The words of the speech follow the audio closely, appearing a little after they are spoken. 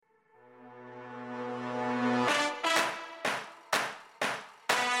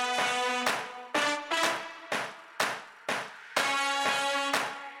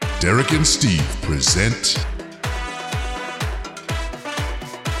Derek and Steve present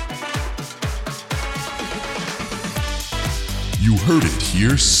You Heard It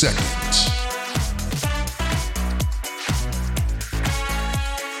Here Second.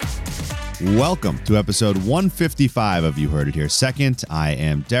 Welcome to episode 155 of You Heard It Here Second. I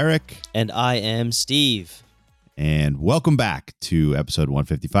am Derek. And I am Steve. And welcome back to episode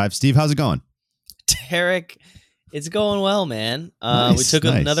 155. Steve, how's it going? Derek, it's going well, man. Nice, we took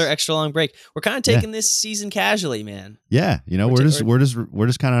nice. another extra long break. We're kind of taking this season casually, man. Yeah, you know, we're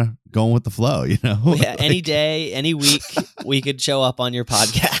just kind of going with the flow, you know. Yeah, any day, any week, we could show up on your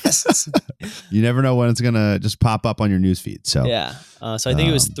podcasts. You never know when it's gonna just pop up on your newsfeed. So yeah, so I think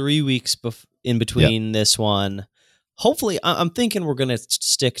it was 3 weeks in between this one. Hopefully, I'm thinking we're gonna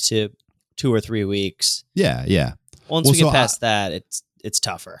stick to 2 or 3 weeks. Yeah. Once we get past that, it's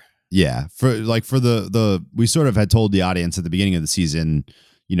tougher. Yeah, for the we sort of had told the audience at the beginning of the season,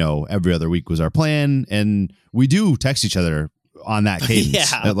 you know, every other week was our plan, and we do text each other on that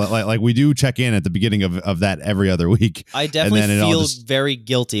cadence. Yeah. Like we do check in at the beginning of that every other week. I definitely feel very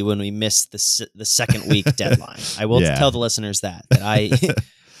guilty when we miss the second week deadline. I will tell the listeners that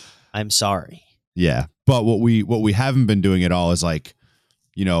I'm sorry. Yeah, but what we haven't been doing at all is like,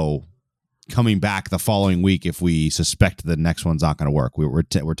 you know, coming back the following week if we suspect the next one's not going to work.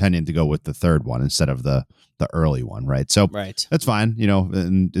 We're tending to go with the third one instead of the early one, right? So that's fine, you know,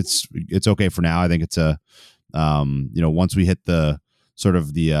 and it's okay for now. I think it's a you know, once we hit the sort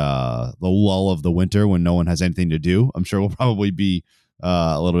of the lull of the winter when no one has anything to do, I'm sure we'll probably be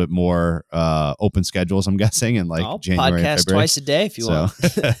a little bit more open schedules, I'm guessing, in like I'll January podcast and February. twice a day if you want.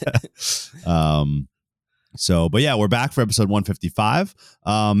 So, but yeah, we're back for episode 155.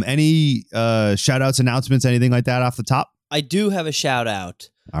 Any shout outs, announcements, anything like that off the top? I do have a shout out.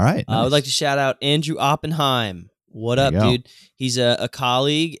 All right. I would like to shout out Andrew Oppenheim. What up, dude? He's a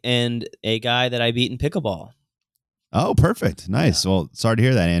colleague and a guy that I beat in pickleball. Oh, perfect. Nice. Yeah. Well, sorry to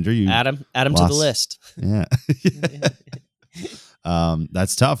hear that, Andrew. You add him to the list. Yeah.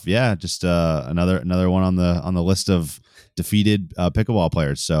 That's tough. Yeah. Just another one on the list of defeated pickleball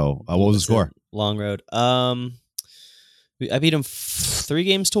players. So what was the score? Long road. I beat him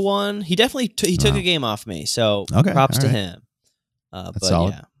 3-1. He definitely took a game off me. So props to him. But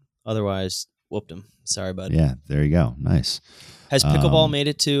solid. Yeah, otherwise whooped him. Sorry, bud. Yeah, there you go. Nice. Has pickleball made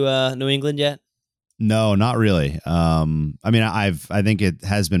it to New England yet? No, not really. I mean, I think it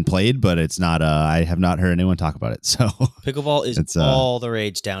has been played, but it's not. I have not heard anyone talk about it. So pickleball is all the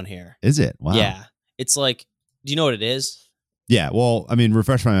rage down here. Is it? Wow. Yeah, it's like. Do you know what it is? Yeah, well, I mean,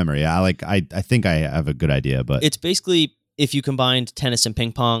 refresh my memory. I think I have a good idea, but it's basically if you combined tennis and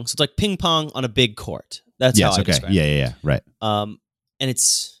ping pong. So it's like ping pong on a big court. That's how I describe it. Yeah, right. And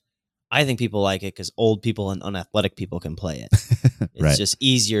I think people like it because old people and unathletic people can play it. It's right. just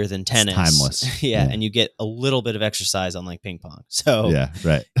easier than tennis. It's timeless. Yeah, and you get a little bit of exercise on like ping pong. So yeah,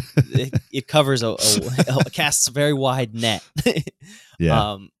 right. it covers casts a very wide net.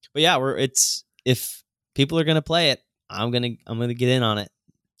 Yeah. But yeah, if people are gonna play it, I'm gonna get in on it.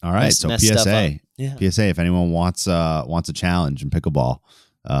 All right. So PSA, if anyone wants a challenge in pickleball,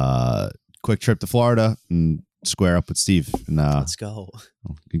 quick trip to Florida and square up with Steve. And let's go.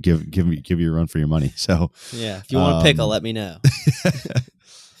 Give you a run for your money. So yeah, if you want a pickle, let me know.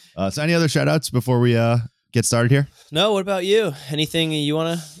 So any other shout outs before we get started here? No. What about you? Anything you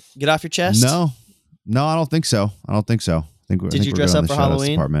want to get off your chest? No, I don't think so. Did you dress up for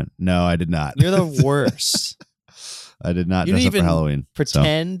Halloween? Department. No, I did not. You're the worst. I did not dress up for Halloween.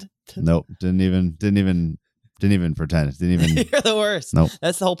 Pretend? So. Nope. Didn't even pretend. You're the worst. Nope.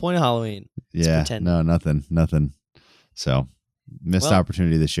 That's the whole point of Halloween. Yeah. No, nothing. So missed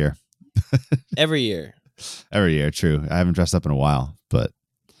opportunity this year. Every year. True. I haven't dressed up in a while, but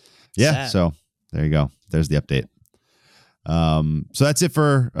yeah. Sad. So there you go. There's the update. So that's it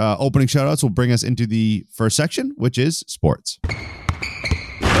for opening shout outs. Will bring us into the first section, which is sports.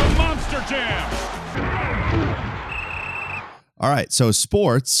 The Monster Jam. All right. So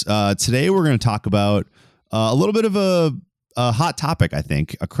sports. Today we're going to talk about a little bit of a hot topic, I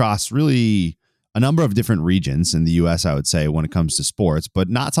think, across really a number of different regions in the U.S., I would say, when it comes to sports, but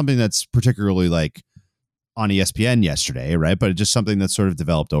not something that's particularly like on ESPN yesterday, right? But just something that's sort of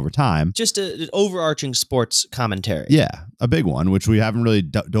developed over time. Just an overarching sports commentary. Yeah, a big one, which we haven't really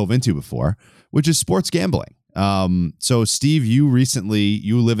dove into before, which is sports gambling. So, Steve, you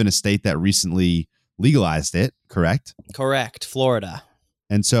live in a state that recently legalized it, correct? Correct, Florida.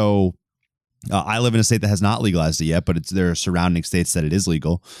 And so I live in a state that has not legalized it yet, but there are surrounding states that it is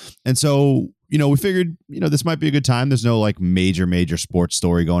legal. And so, you know, we figured, you know, this might be a good time. There's no like major sports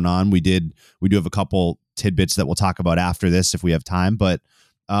story going on. We do have a couple tidbits that we'll talk about after this if we have time, but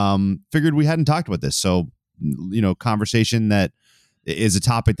figured we hadn't talked about this. So, conversation that is a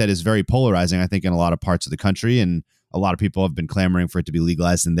topic that is very polarizing, I think, in a lot of parts of the country. And a lot of people have been clamoring for it to be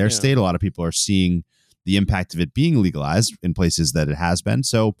legalized in their state. A lot of people are seeing the impact of it being legalized in places that it has been.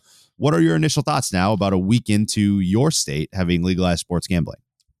 So what are your initial thoughts now about a week into your state having legalized sports gambling?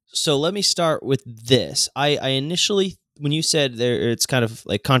 So let me start with this. I initially, when you said it's kind of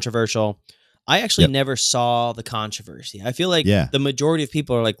like controversial, I actually never saw the controversy. I feel like the majority of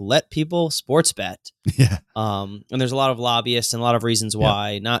people are like, let people sports bet. Yeah. And there's a lot of lobbyists and a lot of reasons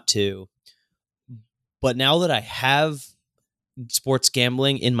why not to. But now that I have sports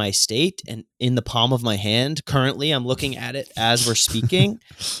gambling in my state and in the palm of my hand, currently I'm looking at it as we're speaking.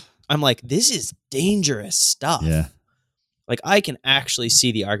 I'm like, this is dangerous stuff. Yeah. Like I can actually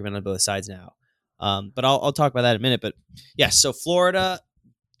see the argument on both sides now. But I'll talk about that in a minute. But yes, so Florida,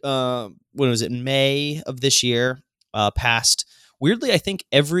 when was it, May of this year, passed. Weirdly, I think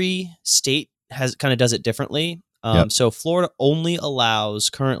every state does it differently. So Florida only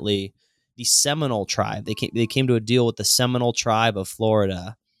allows currently the Seminole tribe. They came to a deal with the Seminole tribe of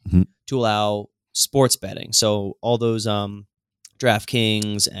Florida to allow sports betting. So all those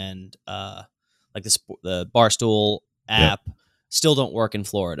DraftKings and like the Barstool app still don't work in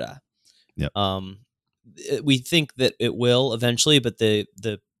Florida. Yep. We think that it will eventually, but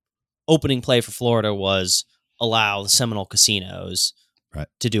the opening play for Florida was allow the Seminole casinos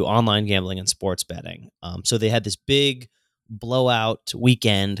to do online gambling and sports betting. So they had this big blowout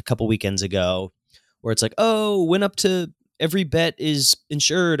weekend a couple weekends ago where it's like, oh, win up to every bet is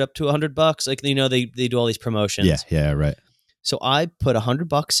insured up to $100. Like, they do all these promotions. Yeah, right. So I put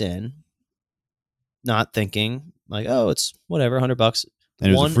 $100 in, not thinking like, oh, it's whatever, $100.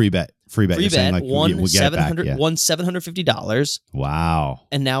 And it was a free bet. Free bet. Free bet. Like, won we'll get it back. won $750. Wow.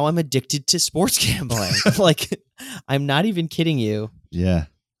 And now I'm addicted to sports gambling. Like, I'm not even kidding you. Yeah.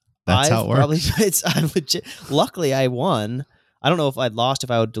 That's how it works. I'm legit. Luckily, I won. I don't know if I'd lost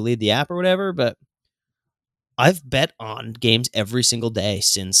if I would delete the app or whatever, but I've bet on games every single day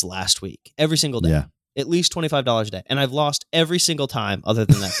since last week. Every single day. Yeah. At least $25 a day. And I've lost every single time other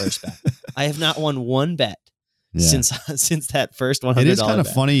than that first bet. I have not won one bet since that first $100 It is kind of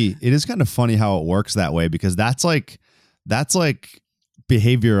bet. funny. It is kind of funny how it works that way, because that's like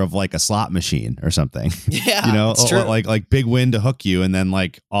behavior of like a slot machine or something. Yeah, it's true. Like big win to hook you and then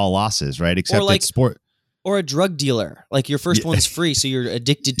like all losses, right? Except like, it's sport. Or a drug dealer. Like your first one's free, so you're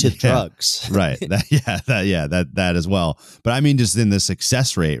addicted to drugs. Right. That as well. But I mean, just in the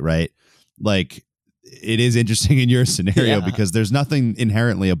success rate, right? Like, it is interesting in your scenario because there's nothing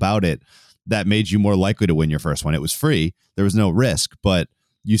inherently about it that made you more likely to win your first one. It was free. There was no risk, but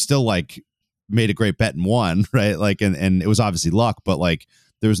you still like made a great bet and won, right? Like, and it was obviously luck, but like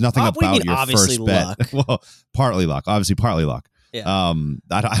there was nothing about your first bet. Well, partly luck, obviously partly luck. Yeah.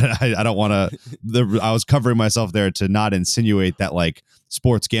 I don't want to, I was covering myself there to not insinuate that like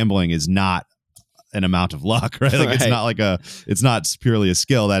sports gambling is not an amount of luck, right? Like it's not like it's not purely a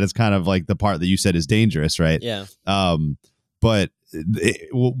skill. That is kind of like the part that you said is dangerous, right? Yeah. But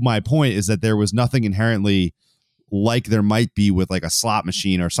my point is that there was nothing inherently like there might be with like a slot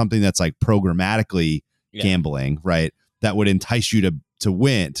machine or something that's like programmatically gambling, right? That would entice you to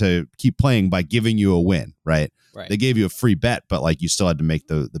win, to keep playing by giving you a win, right? Right. They gave you a free bet, but like you still had to make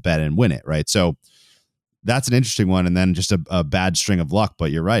the bet and win it, right? So that's an interesting one. And then just a bad string of luck.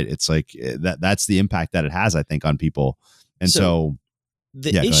 But you're right. It's like that's the impact that it has, I think, on people. And so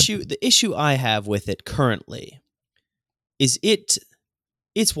the issue I have with it currently is it's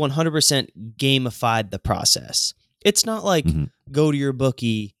 100% gamified the process. It's not like go to your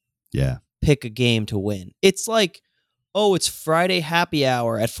bookie, pick a game to win. It's like, oh, it's Friday happy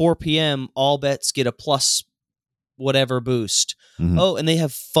hour at 4 p.m. All bets get a plus whatever boost. Oh, and they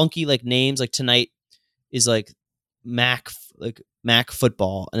have funky like names. Like tonight is like Mac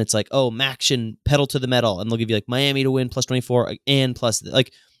football, and it's like, oh, Maction pedal to the metal, and they'll give you like Miami to win plus 24 and plus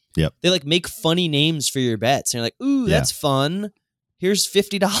like they like make funny names for your bets, and you're like, ooh, that's fun. Here's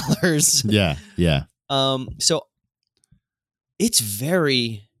 $50. Yeah. So it's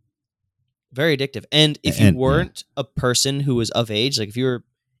very, very addictive. And if you weren't a person who was of age, like if you were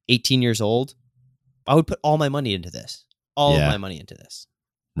 18 years old, I would put all my money into this. All of my money into this.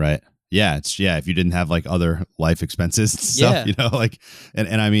 Right. Yeah. If you didn't have like other life expenses and stuff, like,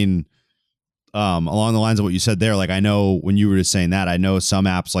 and I mean, along the lines of what you said there, like I know when you were just saying that, I know some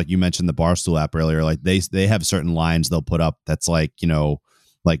apps, like you mentioned the Barstool app earlier, like they have certain lines they'll put up that's like,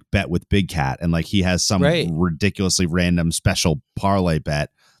 like bet with Big Cat, and like he has some ridiculously random special parlay bet,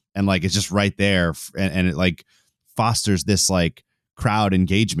 and like it's just right there, and it like fosters this like crowd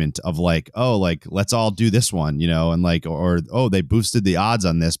engagement of like, oh, like let's all do this one, you know, and like, or oh, they boosted the odds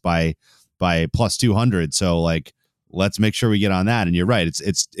on this by plus 200, so like let's make sure we get on that. And you're right,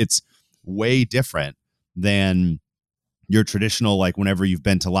 it's way different than your traditional, like whenever you've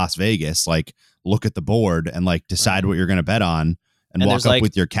been to Las Vegas, like look at the board and like decide what you're going to bet on and walk up like,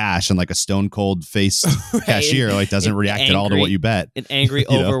 with your cash, and like a stone cold faced cashier like doesn't react at all to what you bet. An angry,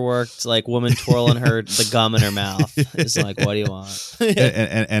 overworked like woman twirling the gum in her mouth. It's like, what do you want?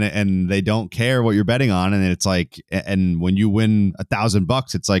 and they don't care what you're betting on, and it's like, and when you win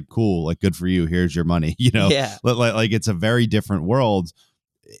 $1,000, it's like, cool, like good for you. Here's your money. You know, like it's a very different world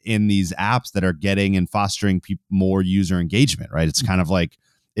in these apps that are getting and fostering more user engagement. Right? It's kind of like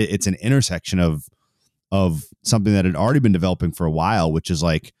it's an intersection of something that had already been developing for a while, which is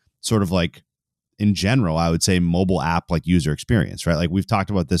like sort of like in general, I would say mobile app like user experience, right? Like we've talked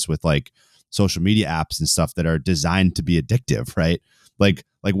about this with like social media apps and stuff that are designed to be addictive, right? Like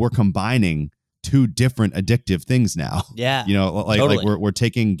we're combining two different addictive things now. Yeah. You know, like totally. like we're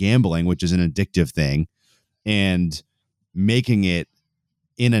taking gambling, which is an addictive thing, and making it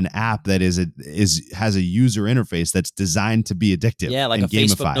in an app that has a user interface that's designed to be addictive. Yeah, like and a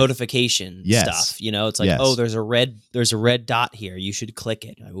Facebook gamified. notification stuff. You know, it's like, oh, there's a red dot here. You should click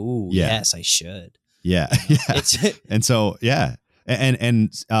it. Like, ooh, yes, I should. Yeah. And so, yeah. And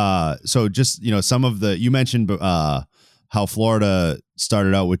so just, you know, some of you mentioned how Florida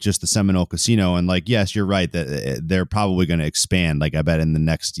started out with just the Seminole Casino, and like, yes, you're right that they're probably going to expand. Like I bet in the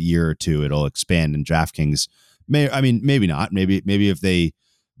next year or two, it'll expand, and DraftKings maybe not. Maybe if they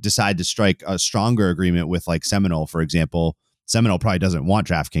decide to strike a stronger agreement with like Seminole, for example, Seminole probably doesn't want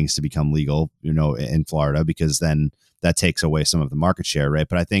DraftKings to become legal, you know, in Florida, because then that takes away some of the market share, right?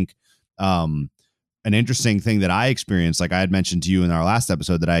 But I think an interesting thing that I experienced, like I had mentioned to you in our last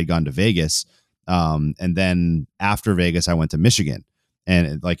episode, that I had gone to Vegas, and then after Vegas, I went to Michigan,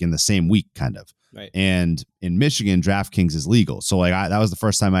 and like in the same week, kind of. Right. And in Michigan, DraftKings is legal. So like that was the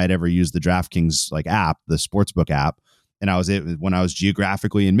first time I had ever used the DraftKings like app, the sportsbook app. And when I was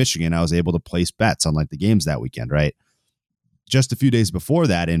geographically in Michigan, I was able to place bets on like the games that weekend, right? Just a few days before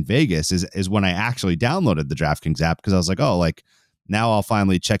that in Vegas is when I actually downloaded the DraftKings app, because I was like, oh, like now I'll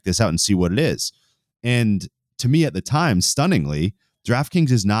finally check this out and see what it is. And to me at the time, stunningly, DraftKings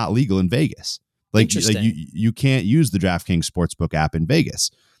is not legal in Vegas. Like you can't use the DraftKings sportsbook app in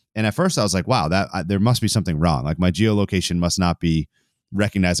Vegas. And at first I was like, wow, there must be something wrong. Like my geolocation must not be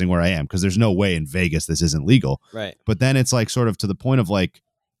recognizing where I am, because there's no way in Vegas this isn't legal. Right. But then it's like sort of to the point of like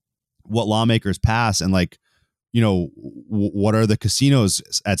what lawmakers pass, and like, you know, what are the casinos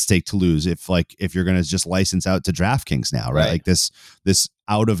at stake to lose if you're going to just license out to DraftKings now, right? Like this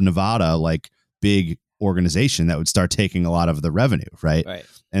out of Nevada, like big organization that would start taking a lot of the revenue, right?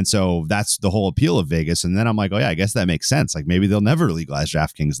 And so that's the whole appeal of Vegas. And then I'm like, oh yeah, I guess that makes sense. Like maybe they'll never legalize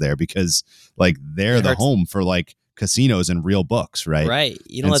DraftKings there, because like they're the home for like casinos and real books, right? Right.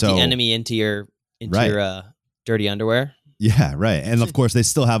 You don't let the enemy into your dirty underwear. Yeah, right. And of course they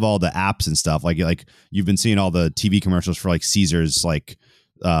still have all the apps and stuff. Like you've been seeing all the TV commercials for like Caesars like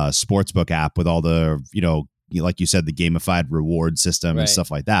sportsbook app with all the, you know, like you said, the gamified reward system and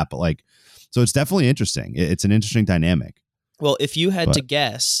stuff like that. But like, so it's definitely interesting. It's an interesting dynamic. Well, if you had to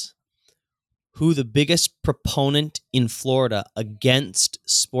guess who the biggest proponent in Florida against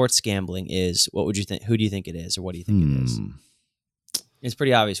sports gambling is, what would you think? Who do you think it is, or what do you think it is? It's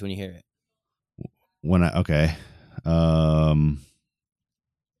pretty obvious when you hear it.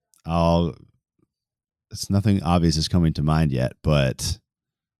 It's nothing obvious is coming to mind yet, but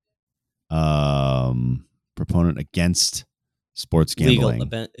proponent against sports gambling.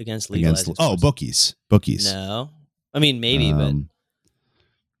 Against legalizing. Bookies. No. I mean, maybe, but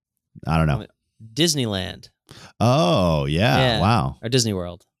I don't know. Disneyland. Oh, yeah. Wow. Or Disney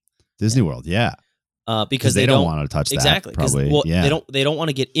World. Yeah. Because they don't want to touch that. Exactly. Probably. Well, yeah. They don't want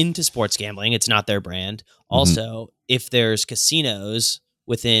to get into sports gambling. It's not their brand. Also, if there's casinos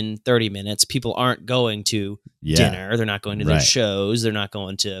within 30 minutes, people aren't going to dinner. They're not going to their shows. They're not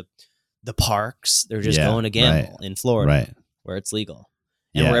going to the parks. They're just going to gamble in Florida, where it's legal,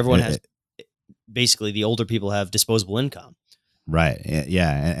 and where everyone has basically the older people have disposable income. Right.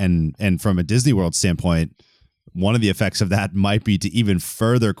 Yeah. And from a Disney World standpoint, one of the effects of that might be to even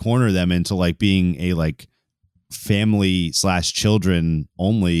further corner them into like being a like family / children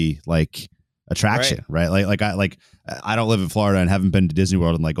only like attraction, right? I don't live in Florida and haven't been to Disney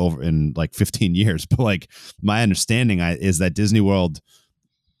World in like 15 years, but like my understanding is that Disney World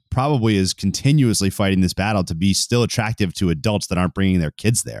probably is continuously fighting this battle to be still attractive to adults that aren't bringing their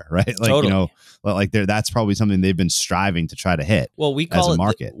kids there, right? Like, totally. You know, like that's probably something they've been striving to try to hit. Well, we call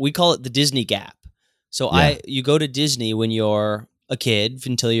it the Disney gap. So you go to Disney when you're a kid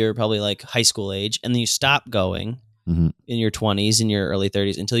until you're probably like high school age, and then you stop going Mhm. in your 20s, in your early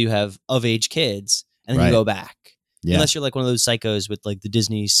 30s, until you have of age kids, and then Right. you go back. Yeah. Unless you're like one of those psychos with like the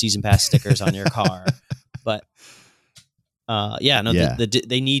Disney season pass stickers on your car. But Yeah.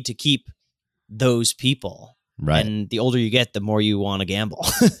 they need to keep those people. Right. And the older you get, the more you want to gamble.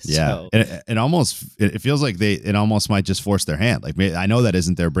 Yeah. So, And it feels like it almost might just force their hand. Like, I know that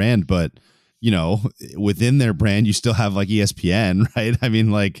isn't their brand, but within their brand, you still have like ESPN, right? I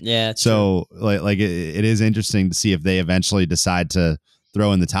mean, like, yeah. It's so like it is interesting to see if they eventually decide to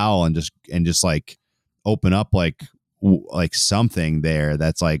throw in the towel and just like open up like something there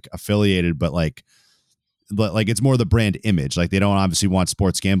that's like affiliated, but like it's more the brand image. Like, they don't obviously want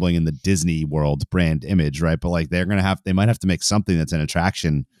sports gambling in the Disney World brand image, right? But like they might have to make something that's an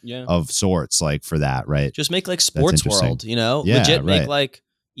attraction of sorts, like, for that, right? Just make like Sports World, Yeah, legit make right. like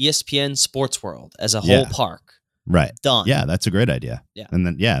ESPN Sports World as a whole park. Right. Done. Yeah, that's a great idea. Yeah. And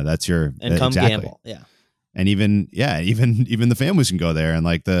then that's your And come exactly. gamble. Yeah. And even the families can go there, and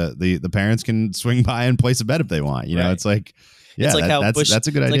like the parents can swing by and place a bet if they want. Right. It's like, It's like how that's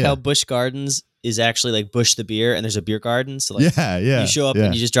a good idea. Like how Busch Gardens is actually like Busch the beer, and there's a beer garden. So like, yeah. you show up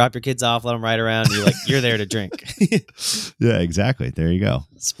and you just drop your kids off, let them ride around, and you're there to drink. Yeah, exactly. There you go.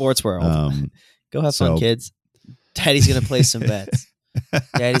 Sports World. Go have fun, kids. Daddy's gonna play some bets.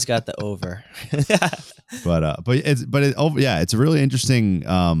 Daddy's got the over. It's a really interesting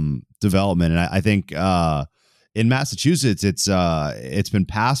development, and I think in Massachusetts it's been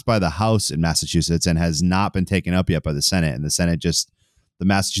passed by the House in Massachusetts and has not been taken up yet by the Senate, and the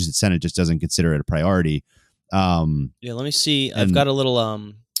Massachusetts Senate just doesn't consider it a priority. Yeah, let me see. I've got a little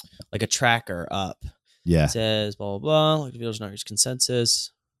like a tracker up. Yeah, it says blah blah blah. Like the village not reach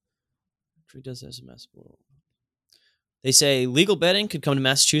consensus. Tree does SMS. They say legal betting could come to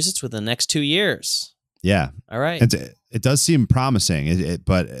Massachusetts within the next 2 years. Yeah. All right. It does seem promising,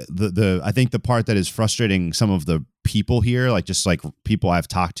 but I think the part that is frustrating some of the people here, like just like people I've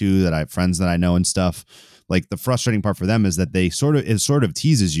talked to, that I have friends that I know and stuff, like the frustrating part for them is that it sort of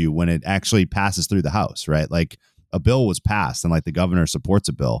teases you when it actually passes through the House, right? Like a bill was passed and like the governor supports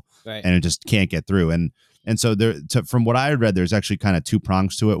a bill, right, and it just can't get through. And so from what I read, there's actually kind of two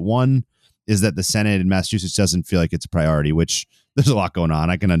prongs to it. One is that the Senate in Massachusetts doesn't feel like it's a priority, which there's a lot going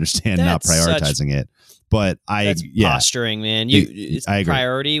on. I can understand not prioritizing it, but that's posturing, man. It's I agree.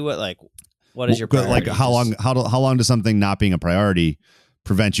 Priority. What is your priority? Like how long does something not being a priority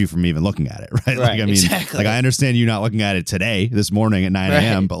prevent you from even looking at it? Right. Like, I mean, exactly. Like I understand you not looking at it today, this morning at 9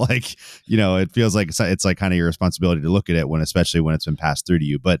 a.m., but like, it feels like it's like kind of your responsibility to look at it especially when it's been passed through to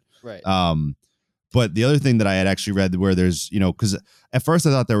you. But, right. But the other thing that I had actually read where there's, because at first I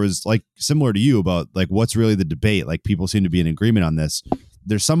thought there was like similar to you about like what's really the debate. Like people seem to be in agreement on this.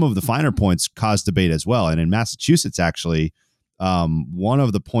 There's some of the finer points cause debate as well. And in Massachusetts, actually, one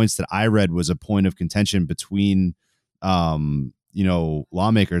of the points that I read was a point of contention between,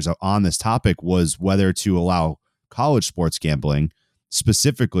 lawmakers on this topic was whether to allow college sports gambling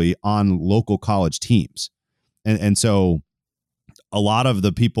specifically on local college teams. And so a lot of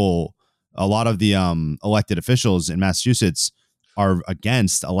the elected officials in Massachusetts are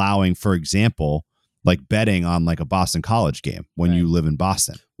against allowing, for example, like betting on like a Boston College game when you live in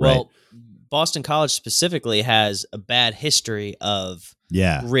Boston. Well, Boston College specifically has a bad history of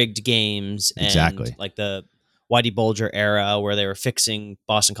rigged games and like the Whitey Bulger era where they were fixing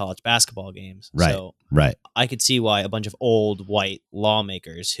Boston College basketball games. Right. So right. I could see why a bunch of old white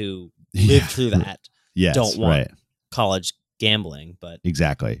lawmakers who lived through that don't want college gambling, but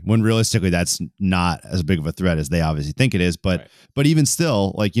exactly, when realistically that's not as big of a threat as they obviously think it is. But even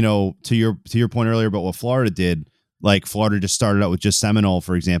still, like, to your point earlier about what Florida did, like Florida just started out with just Seminole,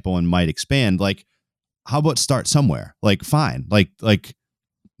 for example, and might expand. Like, how about start somewhere? Like, fine, like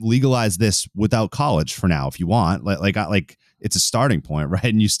legalize this without college for now if you want. Like it's a starting point, right?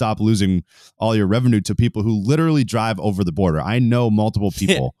 And you stop losing all your revenue to people who literally drive over the border. I know multiple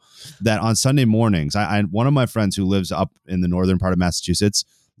people that on Sunday mornings, one of my friends who lives up in the northern part of Massachusetts,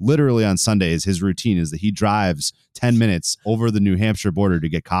 literally on Sundays, his routine is that he drives 10 minutes over the New Hampshire border to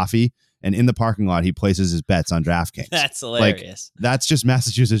get coffee. And in the parking lot, he places his bets on DraftKings. That's hilarious. Like, that's just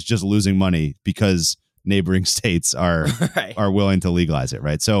Massachusetts just losing money because neighboring states are willing to legalize it,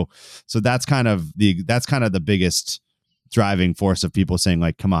 right? So that's kind of the biggest driving force of people saying,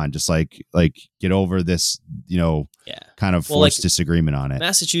 like, come on, just like get over this, kind of forced disagreement on it.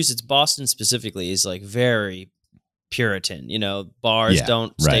 Massachusetts, Boston specifically, is like very Puritan. Bars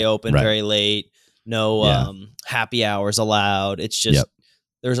don't stay open very late. No happy hours allowed. It's just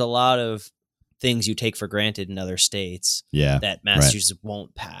there's a lot of things you take for granted in other states that Massachusetts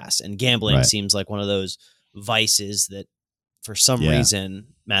won't pass. And gambling seems like one of those vices that for some Yeah. reason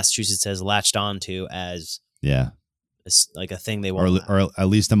Massachusetts has latched onto as like a thing they want, or at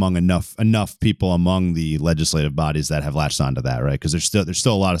least among enough people among the legislative bodies that have latched onto that, right? Because there's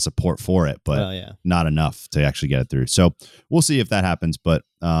still a lot of support for it, but not enough to actually get it through. So we'll see if that happens. But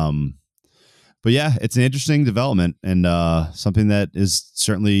yeah, it's an interesting development and something that is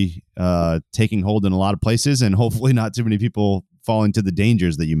certainly taking hold in a lot of places, and hopefully not too many people fall into the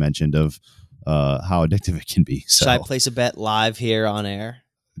dangers that you mentioned of how addictive it can be. So should I place a bet live here on air?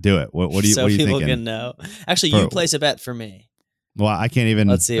 Do it. What do you so what are you people thinking? Can know. Actually, you place a bet for me. Well, I can't even.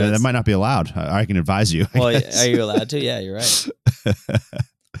 Let's see. That might not be allowed. I can advise you. Well, are you allowed to? Yeah, you're right. It's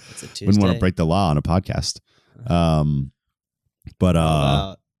a Tuesday. Wouldn't want to break the law on a podcast. But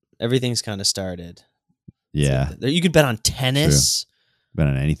wow. Everything's kind of started. Yeah, like you could bet on tennis. Bet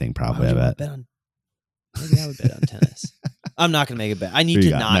on anything, probably. I bet. Maybe I would bet on tennis. I'm not going to make a bet. I need to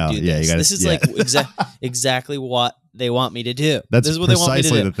not do this. This is like exactly what they want me to do. This is what precisely they want me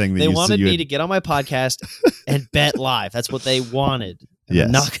to do. The thing that they wanted me to get on my podcast and bet live. That's what they wanted. Yes.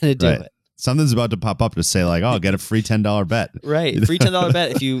 I'm not going to do it. Something's about to pop up to say like, "Oh, get a free $10 bet." Right, free $10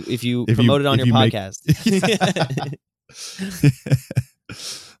 bet if you promote it on your podcast.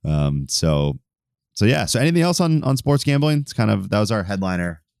 So yeah. So anything else on sports gambling? It's that was our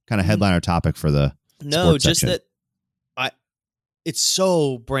headliner topic for the just section. that it's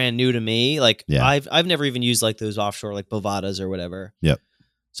so brand new to me. Like I've never even used like those offshore like Bovadas or whatever. Yep.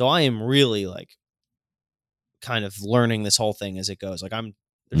 So I am really like kind of learning this whole thing as it goes. Like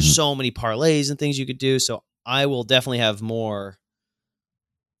there's so many parlays and things you could do. So I will definitely have more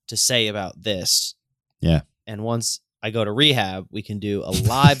to say about this. Yeah. And once I go to rehab, we can do a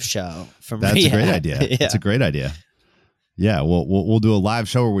live show from That's rehab. a great idea. Yeah. That's a great idea. Yeah, we'll do a live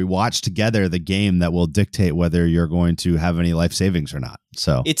show where we watch together the game that will dictate whether you're going to have any life savings or not.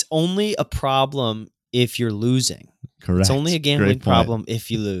 So it's only a problem if you're losing. Correct. It's only a gambling problem if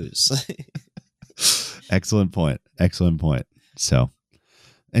you lose. Excellent point. So,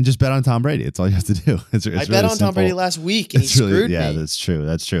 and just bet on Tom Brady. It's all you have to do. It's I really bet on simple. Tom Brady last week and he screwed me. Yeah, that's true.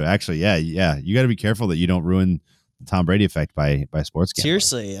 Actually, yeah. You got to be careful that you don't ruin the Tom Brady effect by sports gambling.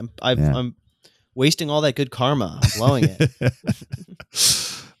 Seriously, I'm wasting all that good karma. I'm blowing it.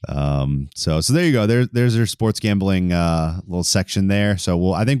 So there you go. There's your sports gambling little section there.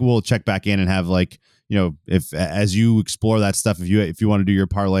 So I think we'll check back in and have like, if as you explore that stuff, if you want to do your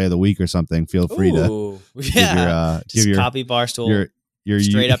parlay of the week or something, feel free to give your copy Barstool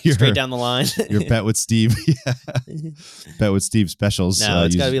straight down the line. Your bet with Steve. Bet with Steve specials. No,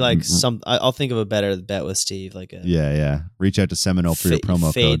 it's got to be like I'll think of a better bet with Steve. Like reach out to Seminole for your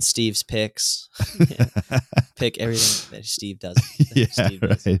promo fade code. Steve's picks. Pick everything that Steve does.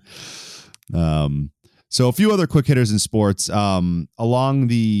 Right. So a few other quick hitters in sports. Along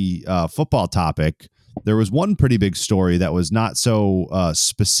the football topic, there was one pretty big story that was not so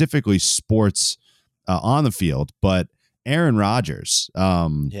specifically sports on the field, but Aaron Rodgers,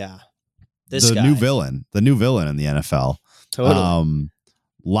 the new villain in the NFL, totally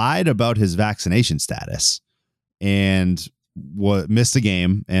lied about his vaccination status and missed a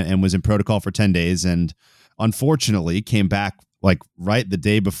game and was in protocol for 10 days. And unfortunately came back like right the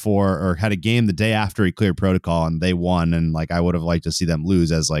day before, or had a game the day after he cleared protocol, and they won. And like, I would have liked to see them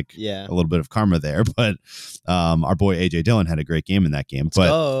lose as like a little bit of karma there, but our boy AJ Dillon had a great game in that game.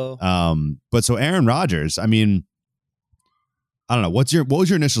 But so Aaron Rodgers, I mean, I don't know. What was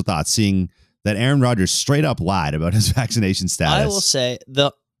your initial thoughts seeing that Aaron Rodgers straight up lied about his vaccination status? I will say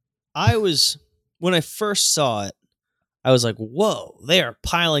when I first saw it, I was like, whoa, they are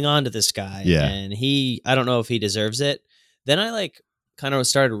piling onto this guy. Yeah. And I don't know if he deserves it. Then I like kind of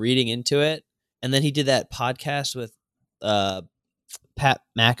started reading into it. And then he did that podcast with Pat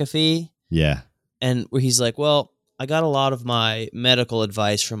McAfee. Yeah. And where he's like, well, I got a lot of my medical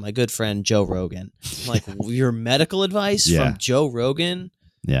advice from my good friend Joe Rogan. I'm like, your medical advice from Joe Rogan?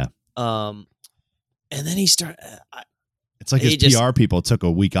 Yeah. And then he started. It's like his PR people took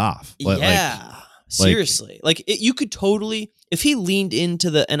a week off. Seriously. You could totally, if he leaned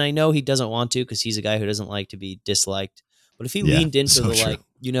into and I know he doesn't want to because he's a guy who doesn't like to be disliked, but if he leaned into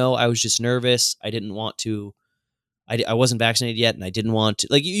I was just nervous. I didn't want to, I wasn't vaccinated yet and I didn't want to,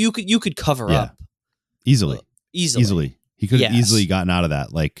 like, you could cover up. Easily. He could have easily gotten out of that.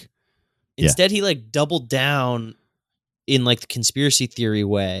 Instead, he like doubled down in like the conspiracy theory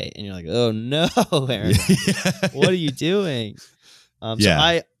way. And you're like, oh no, Aaron, what are you doing?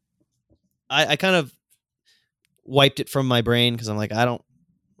 So I kind of wiped it from my brain because I'm like, I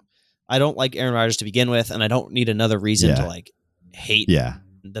don't like Aaron Rodgers to begin with, and I don't need another reason to like hate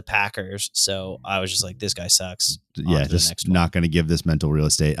the Packers. So I was just like, this guy sucks. Just not going to give this mental real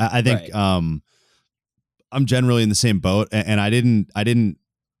estate. I think I'm generally in the same boat, and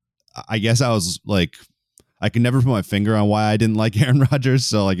I guess I was like, I could never put my finger on why I didn't like Aaron Rodgers,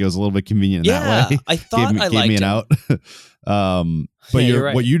 so like it was a little bit convenient in that way. I thought I liked gave me an him. out. But Yeah, you're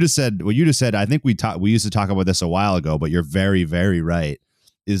right. what you just said, I think we used to talk about this a while ago, but you're very, very right.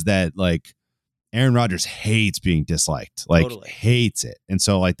 Is that like Aaron Rodgers hates being disliked, like Totally. hates it, and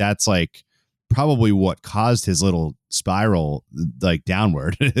so like that's like probably what caused his little spiral like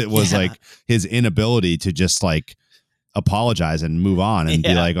downward. It was like his inability to just like apologize and move on and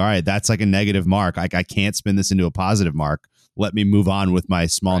be like, all right, that's like a negative mark. Like I can't spin this into a positive mark. Let me move on with my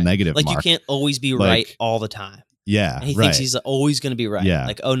small negative like mark. you can't always be right all the time. Yeah. And he thinks he's always going to be right. Yeah.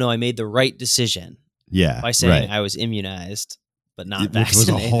 Like, oh no, I made the right decision. Yeah. By saying I was immunized, but not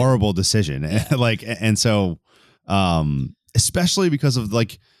vaccinated. Which was a horrible decision. Yeah. Like, and so, especially because of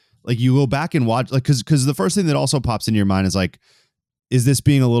like you go back and watch, like, cause the first thing that also pops into your mind is like, is this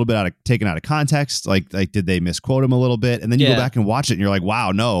being a little bit taken out of context? Like, did they misquote him a little bit? And then you go back and watch it and you're like,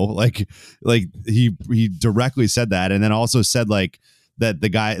 wow, no, like he directly said that. And then also said like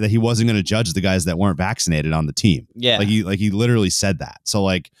that he wasn't going to judge the guys that weren't vaccinated on the team. Yeah. Like he literally said that. So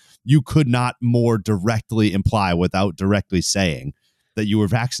like you could not more directly imply without directly saying that you were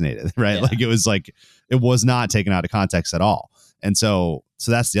vaccinated, right? Yeah. Like it was not taken out of context at all. And so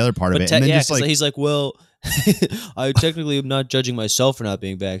that's the other part of it. And then just like, he's like, well, I technically am not judging myself for not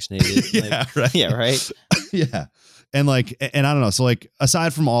being vaccinated. Yeah, like, right. Yeah, right. Yeah. And like, and I don't know. So like,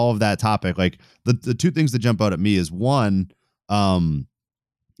 aside from all of that topic, like the two things that jump out at me is one,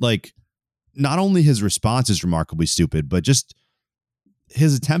 like not only his response is remarkably stupid, but just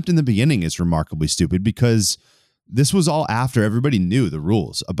his attempt in the beginning is remarkably stupid because this was all after everybody knew the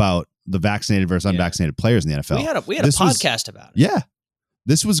rules about the vaccinated versus unvaccinated players in the NFL. We had a podcast about it. Yeah.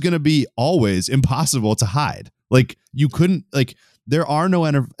 This was going to be always impossible to hide. Like you couldn't, like there are no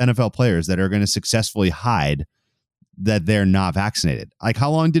NFL players that are going to successfully hide that they're not vaccinated. Like how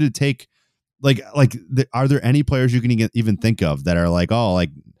long did it take? Are there any players you can even think of that are like, oh, like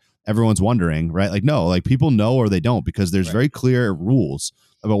everyone's wondering, right? Like, no, like people know or they don't because there's very clear rules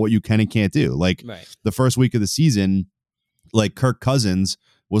about what you can and can't do. Like the first week of the season, like Kirk Cousins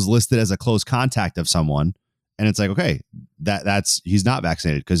was listed as a close contact of someone. And it's like, okay, that's he's not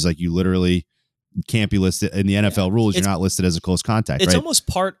vaccinated because like you literally can't be listed in the NFL rules. You're not listed as a close contact. It's right? almost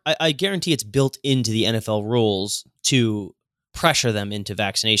I guarantee it's built into the NFL rules to pressure them into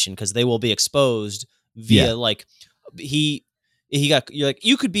vaccination because they will be exposed via like he got, you're like,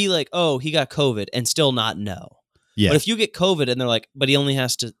 you could be like, oh, he got COVID and still not know. Yeah. But if you get COVID and they're like, but he only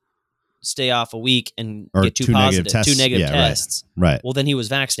has to stay off a week and get two negative tests. Right. Well, then he was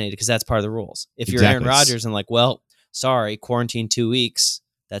vaccinated because that's part of the rules. If you're Aaron Rodgers and like, well, sorry, quarantine 2 weeks.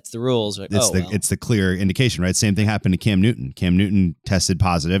 That's the rules. Like, it's the clear indication, right? Same thing happened to Cam Newton. Cam Newton tested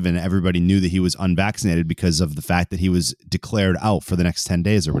positive and everybody knew that he was unvaccinated because of the fact that he was declared out for the next 10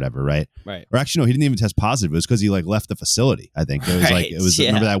 days or whatever, right? Right. Or actually, no, he didn't even test positive. It was because he like left the facility, I think. It was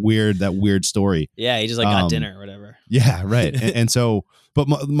remember that weird story. Yeah, he just like got dinner or whatever. Yeah, right. and so, but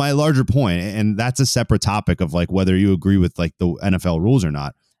my larger point, and that's a separate topic of like whether you agree with like the NFL rules or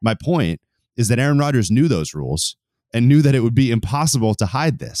not. My point is that Aaron Rodgers knew those rules and knew that it would be impossible to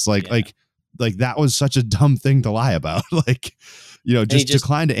hide this. Like that was such a dumb thing to lie about. Like, you know, just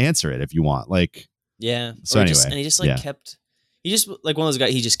decline to answer it if you want. Like, yeah. So anyway, and he just like he just like one of those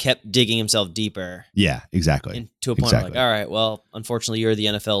guys, he just kept digging himself deeper. Yeah, exactly. And to a point where like, all right, well, unfortunately you're the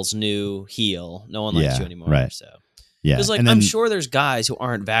NFL's new heel. No one likes you anymore. Right. So yeah. Because like, I'm sure there's guys who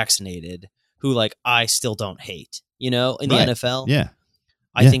aren't vaccinated who like, I still don't hate, you know, in the NFL. Yeah.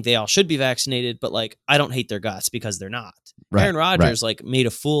 I think they all should be vaccinated, but like I don't hate their guts because they're not. Right, Aaron Rodgers like made a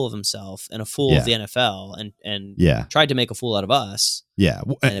fool of himself and a fool of the NFL and tried to make a fool out of us. Yeah.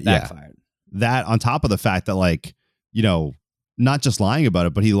 And it backfired. That on top of the fact that like, you know, not just lying about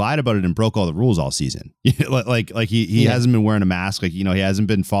it, but he lied about it and broke all the rules all season. like he hasn't been wearing a mask. Like, you know, he hasn't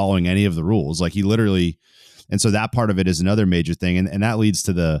been following any of the rules. Like he literally, and so that part of it is another major thing. And that leads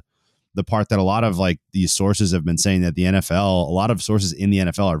to the part that a lot of like these sources have been saying that the NFL, a lot of sources in the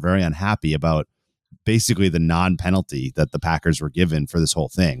NFL are very unhappy about basically the non-penalty that the Packers were given for this whole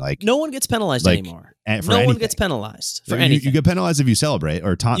thing. Like no one gets penalized anymore. No one gets penalized for anything. You get penalized if you celebrate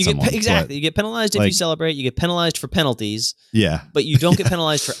or taunt someone. Exactly. You get penalized if you celebrate. You get penalized for penalized. Yeah. But you don't get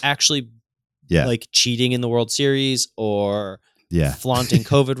penalized for actually like cheating in the World Series or flaunting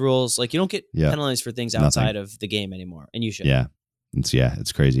COVID rules. Like you don't get penalized for things outside of the game anymore. And you should. Yeah.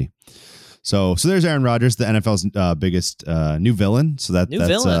 It's crazy. So there's Aaron Rodgers, the NFL's biggest new villain. So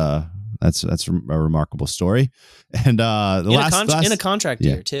that's a remarkable story. And in a contract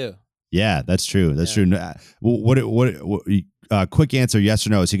year too. Yeah, that's true. That's true. What quick answer, yes or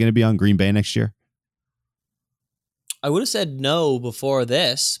no? Is he going to be on Green Bay next year? I would have said no before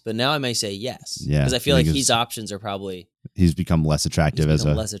this, but now I may say yes. Yeah, because I feel I like think his options are probably he's become less attractive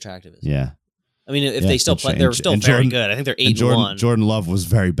less attractive. Yeah. I mean, if Yeah, they still it's play, changed. they're still And very Jordan- good. I think they're 8 And Jordan, 1. Jordan Love was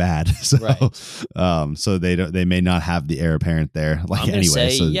very bad, so Right. so they may not have the heir apparent there. Like I'm gonna anyway,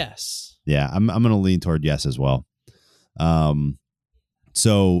 say so yes. yeah, I'm gonna lean toward yes as well.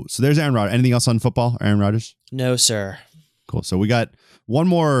 So there's Aaron Rodgers. Anything else on football, Aaron Rodgers? No, sir. Cool. So we got one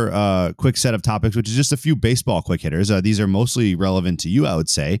more quick set of topics, which is just a few baseball quick hitters. These are mostly relevant to you, I would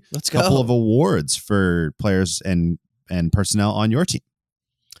say. Let's A couple go. of awards for players and personnel on your team.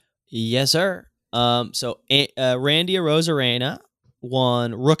 Yes, sir. So Randy Arozarena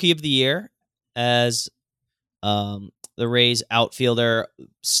won Rookie of the Year as the Rays outfielder,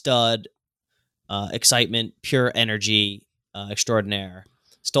 stud, excitement, pure energy, extraordinaire.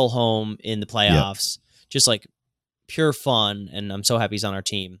 Stole home in the playoffs. Just like pure fun, and I'm so happy he's on our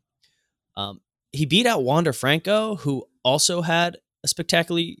team. He beat out Wander Franco, who also had a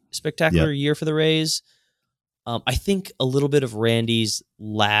spectacular year for the Rays. I think a little bit of Randy's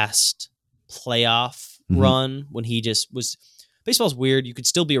last playoff run when he just was. Baseball's weird. You could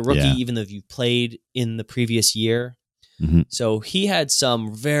still be a rookie even though you played in the previous year. Mm-hmm. So he had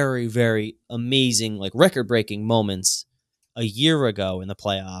some very, very amazing, like record-breaking moments a year ago in the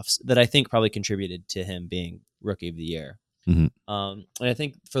playoffs that I think probably contributed to him being Rookie of the Year. Mm-hmm. And I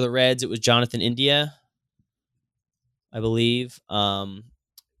think for the Reds, it was Jonathan India, I believe, in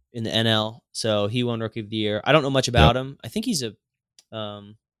the NL. So he won Rookie of the Year. I don't know much about him. I think he's a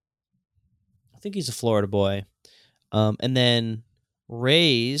Florida boy. And then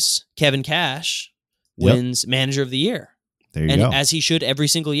Rays, Kevin Cash wins Manager of the Year. There you go. As he should every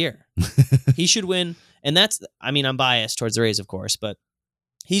single year. He should win. And that's, I mean, I'm biased towards the Rays, of course, but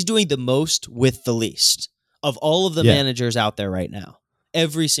he's doing the most with the least of all of the managers out there right now,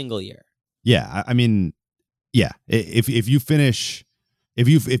 every single year. Yeah. I mean, yeah. If you finish,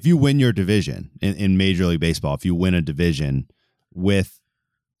 if you win your division in Major League Baseball, if you win a division with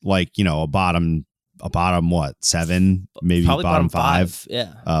like, you know, a bottom what, 7, maybe probably bottom 5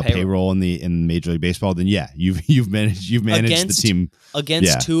 payroll in Major League Baseball, then you've managed the team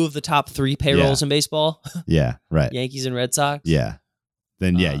against 2 of the top 3 payrolls in baseball. Yeah, right. Yankees and Red Sox. Yeah.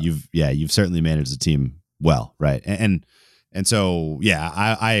 Then you've certainly managed the team well, right? And so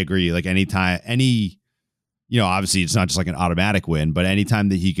I agree. Like obviously it's not just like an automatic win, but anytime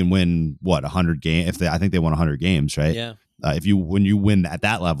that he can win 100 games, I think they won 100 games, right? Yeah. When you win at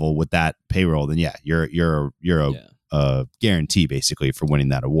that level with that payroll, then you're a guarantee basically for winning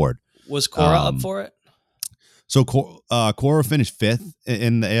that award. Was Cora up for it? So Cora finished 5th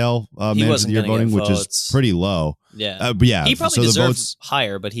in the AL Manager of the Year voting, which is pretty low. Yeah, but yeah, he probably so deserves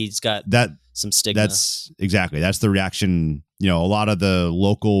higher, but he's got some stigma. That's the reaction. You know, a lot of the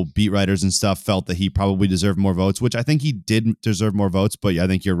local beat writers and stuff felt that he probably deserved more votes, which I think he did deserve more votes. But I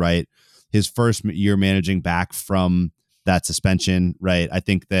think you're right. His first year managing back from that suspension, right? I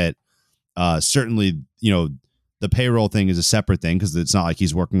think that certainly, you know, the payroll thing is a separate thing because it's not like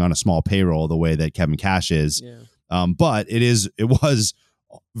he's working on a small payroll the way that Kevin Cash is. Yeah. But it was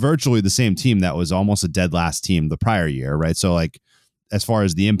virtually the same team that was almost a dead last team the prior year, right? So like as far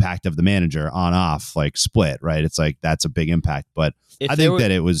as the impact of the manager on off like split, right? It's like that's a big impact. But I think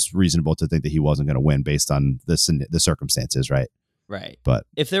that it was reasonable to think that he wasn't going to win based on the circumstances, right? Right. But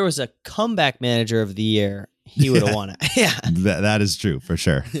if there was a comeback Manager of the Year, he would have won it. Yeah. That is true for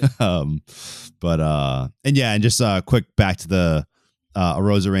sure. And just quick back to the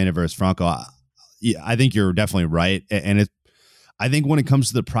Arozarena versus Franco. I think you're definitely right. And I think when it comes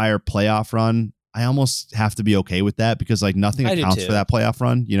to the prior playoff run, I almost have to be okay with that because like nothing accounts for that playoff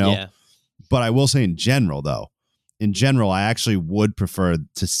run, you know? Yeah. But I will say in general, I actually would prefer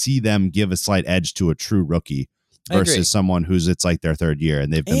to see them give a slight edge to a true rookie versus someone it's like their 3rd year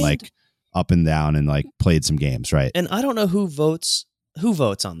and they've been like up and down and like played some games, right? And I don't know who votes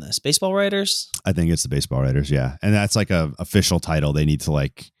on this. Baseball writers? I think it's the baseball writers, yeah. And that's like a official title they need to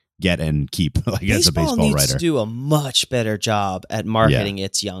like get and keep like as a baseball needs writer. To do a much better job at marketing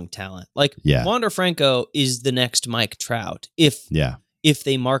its young talent. Like Wander Franco is the next Mike Trout if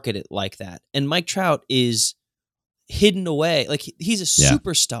they market it like that. And Mike Trout is hidden away. Like he's a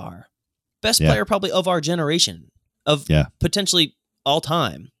superstar. Best player probably of our generation, of potentially all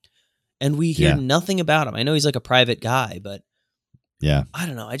time. And we hear nothing about him. I know he's like a private guy, but I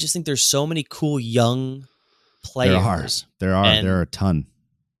don't know. I just think there's so many cool young players. There are a ton.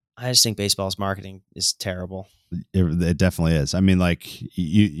 I just think baseball's marketing is terrible. It definitely is. I mean, like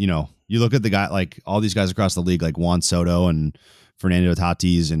you look at the guy, like all these guys across the league, like Juan Soto and Fernando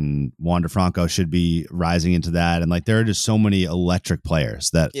Tatis and Wander Franco should be rising into that. And like there are just so many electric players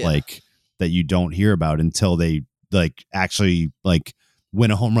that that you don't hear about until they like actually like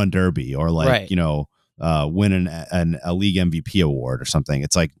win a home run derby or like, Right. you know, win a league MVP award or something.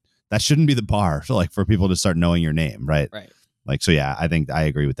 It's like, that shouldn't be the bar for people to start knowing your name. Right. Right. Like, so yeah, I think I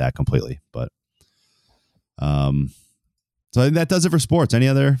agree with that completely, but, so I think that does it for sports. Any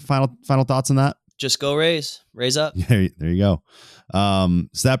other final thoughts on that? Just go Rays. Raise up. There you go.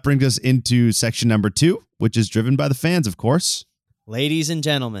 So that brings us into section number 2, which is driven by the fans, of course. Ladies and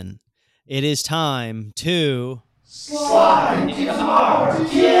gentlemen, it is time to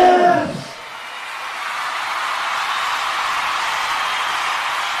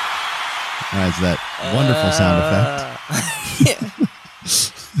That's that wonderful sound effect.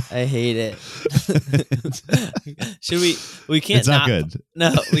 I hate it. Should we can't It's not good.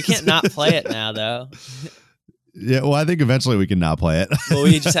 No, we can't not play it now though. Yeah, well, I think eventually we can not play it. Well,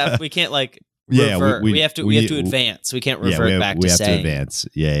 we can't like Yeah, revert. We have to advance. We can't revert back to saying. We have to advance.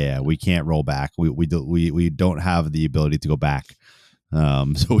 Yeah. We can't roll back. We don't have the ability to go back.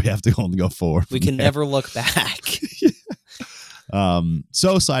 So we have to only go forward. We can never look back.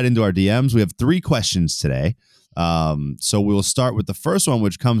 So slide into our DMs. We have 3 questions today. So we will start with the first one,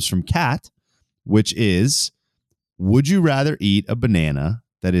 which comes from Kat, which is, would you rather eat a banana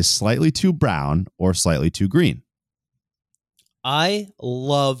that is slightly too brown or slightly too green? I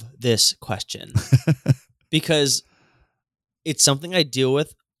love this question because it's something I deal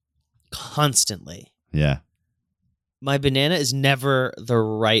with constantly. Yeah. My banana is never the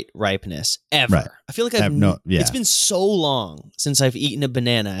right ripeness ever. Right. I feel like it's been so long since I've eaten a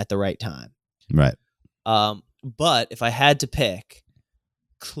banana at the right time. Right. But if I had to pick,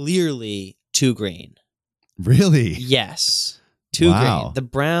 clearly too green. Really? Yes. Too Wow. green. The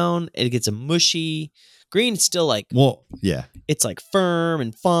brown, it gets a mushy. Green, it's still like, Well, yeah. it's like firm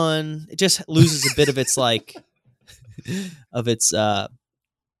and fun. It just loses a bit of its like, of its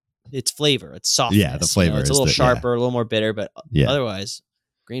flavor, its softness. Yeah, the flavor It's a is little the- sharper, a little more bitter, but Yeah. otherwise,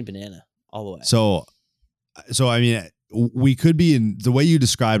 green banana all the way. So I mean, we could be in the way you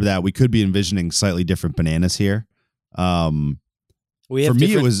described that. We could be envisioning slightly different bananas here. We have for me,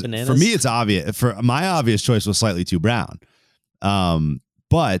 different bananas. For me, it's obvious. For my obvious choice was slightly too brown.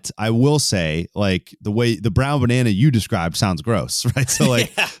 But I will say, like, the brown banana you described sounds gross, right? So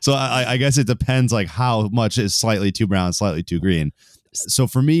like, Yeah. so I guess it depends like how much is slightly too brown, slightly too green. So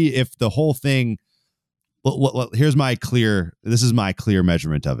for me, if the whole thing, here's my clear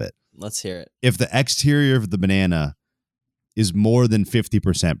measurement of it. Let's hear it. If the exterior of the banana is more than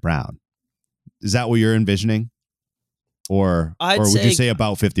 50% brown, is that what you're envisioning? Or would you say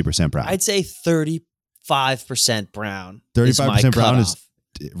about 50% brown? I'd say 35% brown. 35% brown is cutoff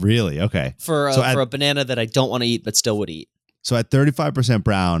really okay. for a banana that I don't want to eat but still would eat. So at 35%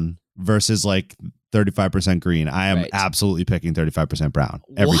 brown versus like 35% green, I am Right. absolutely picking 35% brown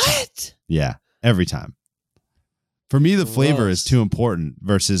every time. What? Yeah, every time. For me, the flavor is Gross. too important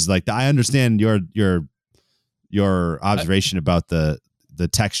versus like I understand your observation about the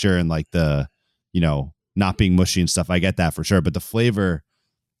texture and like the, you know, not being mushy and stuff. I get that for sure, but the flavor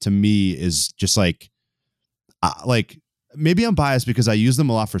to me is just like maybe I'm biased because I use them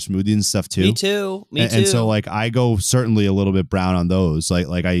a lot for smoothies and stuff too. Me too. And so like I go certainly a little bit brown on those.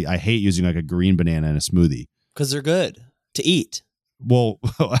 Like I hate using like a green banana in a smoothie. Because they're good to eat. Well,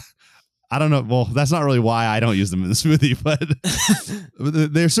 I don't know. Well, that's not really why I don't use them in the smoothie,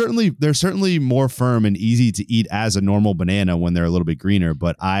 but they're certainly more firm and easy to eat as a normal banana when they're a little bit greener.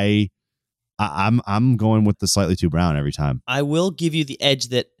 But I'm going with the slightly too brown every time. I will give you the edge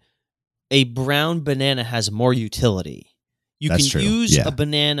that a brown banana has more utility. You That's can true. use Yeah. a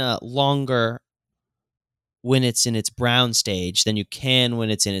banana longer when it's in its brown stage than you can when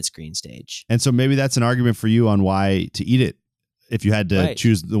it's in its green stage. And so maybe that's an argument for you on why to eat it. If you had to Right.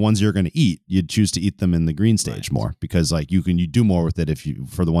 choose the ones you're going to eat, you'd choose to eat them in the green stage Right. more because like you do more with it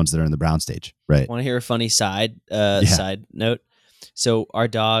for the ones that are in the brown stage. Right. Want to hear a funny side note? So our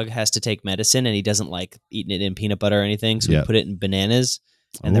dog has to take medicine and he doesn't like eating it in peanut butter or anything. So Yep. we put it in bananas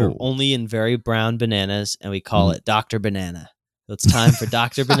and they're Oh. only in very brown bananas and we call it Dr. Banana. So it's time for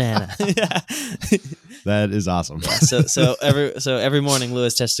Dr. Banana. That is awesome. So every morning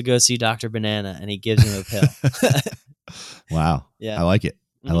Lewis has to go see Dr. Banana and he gives him a pill. Wow. Yeah. I like it.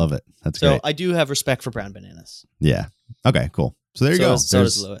 I Mhm. love it. That's So great. I do have respect for brown bananas. Yeah. Okay, cool. So there you go. So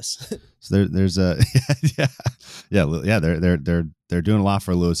does Lewis. So there's a yeah. They're doing a lot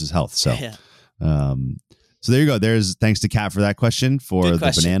for Lewis's health. So Yeah. so there you go. There's thanks to Kat for that question for Good the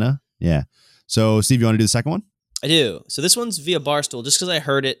question. banana. Yeah. So Steve, you want to do the second one? I do. So this one's via Barstool just because I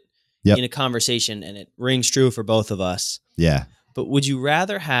heard it Yep. in a conversation and it rings true for both of us. Yeah. But would you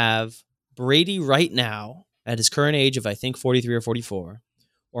rather have Brady right now at his current age of, I think, 43 or 44,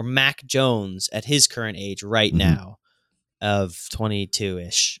 or Mac Jones at his current age right now of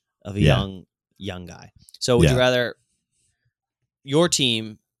 22-ish, of a young guy. So would you rather your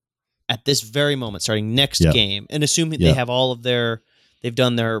team at this very moment, starting next game, and assuming they have all of they've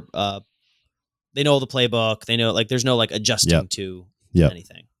done their, they know the playbook, they know, like, there's no like adjusting to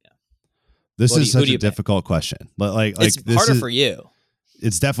anything. This is such a difficult question. Like it's harder for you.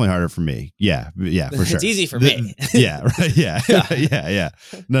 It's definitely harder for me. Yeah, for sure. It's easy for me. Yeah, right. Yeah.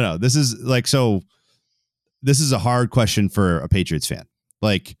 No. This is like, so this is a hard question for a Patriots fan.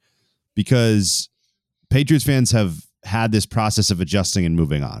 Like, because Patriots fans have had this process of adjusting and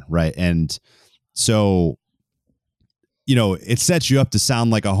moving on, right? And so, you know, it sets you up to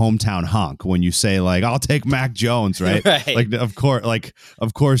sound like a hometown honk when you say, like, I'll take Mac Jones, right? Right. Like, of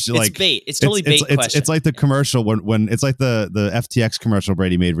course, you're it's bait. It's totally bait question. It's like the commercial when it's like the FTX commercial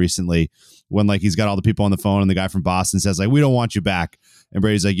Brady made recently, when like he's got all the people on the phone and the guy from Boston says, like, we don't want you back, and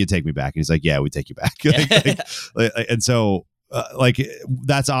Brady's like, you take me back, and he's like, yeah, we take you back. And so like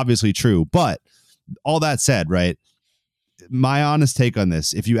that's obviously true. But all that said, right, my honest take on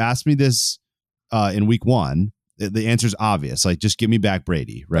this, if you asked me this in week 1, the answer is obvious. Like, just give me back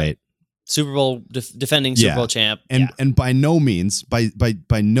Brady, right? Super Bowl defending Super Bowl champ, and by no means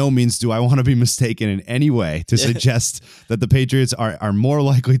do I want to be mistaken in any way to suggest that the Patriots are more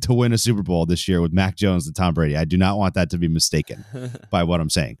likely to win a Super Bowl this year with Mac Jones than Tom Brady. I do not want that to be mistaken by what I'm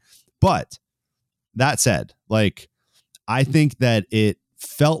saying. But that said, like, I think that it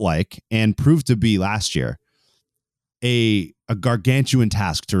felt like, and proved to be last year, a gargantuan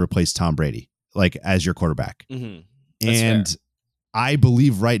task to replace Tom Brady, like, as your quarterback. Mm-hmm. And fair. I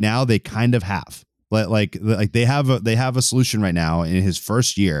believe right now they kind of have, like they have a solution right now in his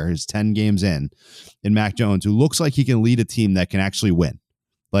first year, his 10 games in Mac Jones, who looks like he can lead a team that can actually win.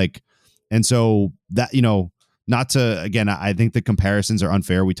 Like, and so that, you know, not to, again, I think the comparisons are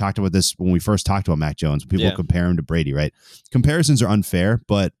unfair. We talked about this when we first talked about Mac Jones. People compare him to Brady, right? Comparisons are unfair,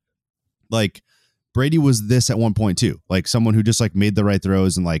 but like, Brady was this at one point too, like someone who just like made the right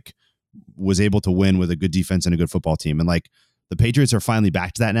throws and like was able to win with a good defense and a good football team. And like, the Patriots are finally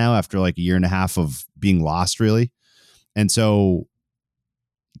back to that now after like a year and a half of being lost, really. And so,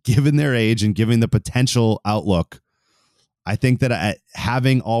 given their age and given the potential outlook, I think that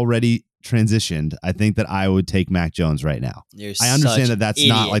having already transitioned, I think that I would take Mac Jones right now. I understand that that's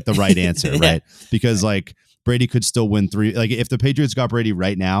not like the right answer, right? Because like, Brady could still win 3. Like, if the Patriots got Brady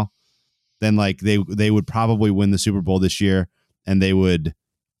right now, then like they would probably win the Super Bowl this year, and they would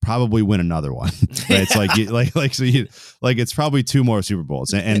probably win another one. Right? It's like it's probably 2 more Super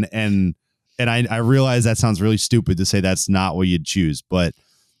Bowls. And I realize that sounds really stupid to say that's not what you'd choose, but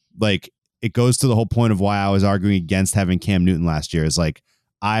like, it goes to the whole point of why I was arguing against having Cam Newton last year. Is like,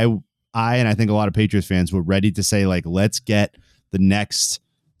 I and I think a lot of Patriots fans were ready to say, like, let's get the next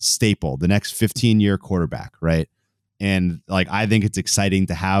staple, the next 15-year quarterback, right? And like, I think it's exciting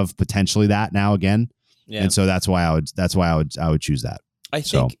to have potentially that now again. Yeah. And so that's why I would choose that. I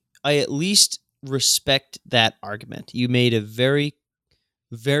think I at least respect that argument. You made a very,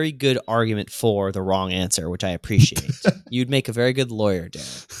 very good argument for the wrong answer, which I appreciate. You'd make a very good lawyer,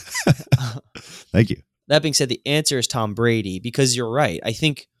 Darren. Thank you. That being said, the answer is Tom Brady, because you're right. I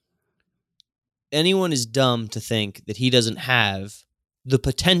think anyone is dumb to think that he doesn't have the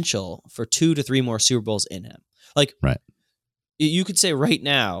potential for 2 to 3 more Super Bowls in him. Like, right. You could say right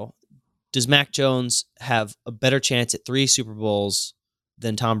now, does Mac Jones have a better chance at 3 Super Bowls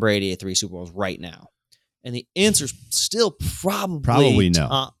than Tom Brady at 3 Super Bowls right now? And the answer is still probably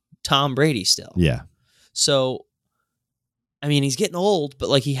no. Tom Brady still. Yeah. So, I mean, he's getting old, but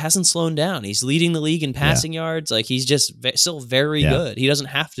like, he hasn't slowed down. He's leading the league in passing yards. Like, he's just still very good. He doesn't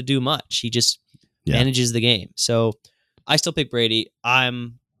have to do much. He just manages the game. So I still pick Brady.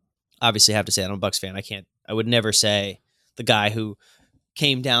 I'm obviously have to say I'm a Bucs fan. I would never say the guy who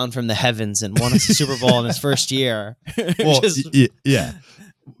came down from the heavens and won us a Super Bowl in his first year. Well,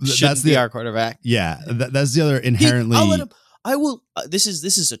 that's our quarterback. Yeah, that's the other inherently. I will. This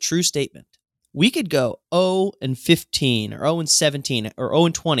is a true statement. We could go 0-15 or 0-17 or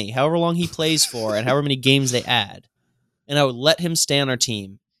 0-20, however long he plays for, and however many games they add, and I would let him stay on our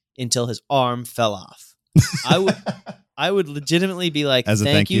team until his arm fell off. I would legitimately be like,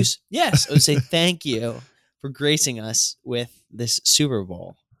 thank you. Yes, I would say thank you for gracing us with this Super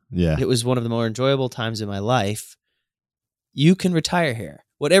Bowl. Yeah. It was one of the more enjoyable times in my life. You can retire here.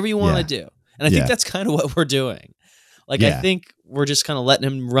 Whatever you want to do. And I think that's kind of what we're doing. Like, I think we're just kind of letting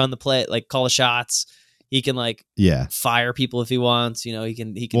him run the play, like call the shots. He can like fire people if he wants. You know, he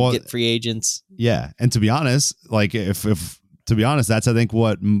can get free agents. Yeah. And to be honest, like if to be honest, that's I think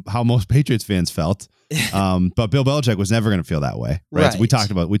how most Patriots fans felt But Bill Belichick was never going to feel that way, right? So we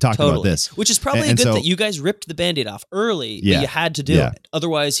talked about Totally. this, Which is probably And good so- that you guys ripped the Band-Aid off early, Yeah. but you had to do Yeah. it.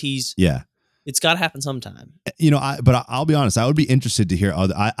 Otherwise, yeah. it's got to happen sometime. But I'll be honest. I would be interested to hear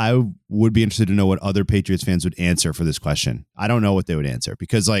I would be interested to know what other Patriots fans would answer for this question. I don't know what they would answer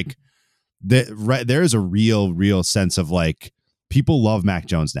because like there is a real sense of like people love Mac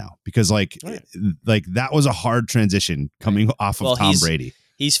Jones now because like that was a hard transition coming off of Tom Brady.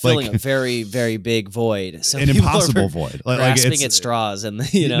 He's filling a very, very big void. So An impossible void. Grasping at straws, and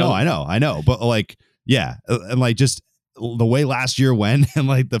No, I know, but like, yeah, and like just the way last year went, and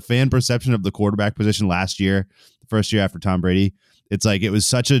like the fan perception of the quarterback position last year, the first year after Tom Brady, it's like it was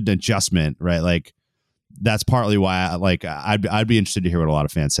such an adjustment, right? Like that's partly why I'd be interested to hear what a lot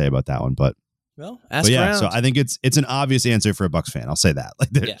of fans say about that one, but. Ask yeah, around. so I think it's an obvious answer for a Bucs fan. I'll say that.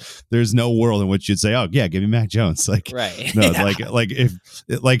 Like, there's no world in which you'd say, "Oh, yeah, give me Mac Jones." Like, right? No,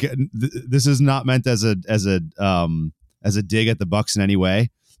 this is not meant as a dig at the Bucs in any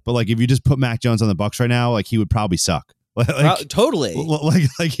way. But like, if you just put Mac Jones on the Bucs right now, like he would probably suck. Totally. No,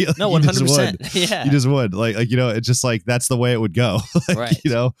 100%. Yeah, you just would it's just like that's the way it would go. Right.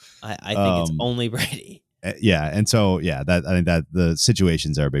 I think it's only Brady. Yeah, and so I think that the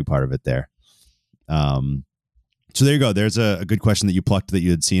situations are a big part of it there. So there you go. There's a good question that you plucked that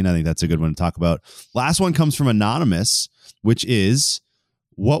you had seen. I think that's a good one to talk about. Last one comes from Anonymous, which is,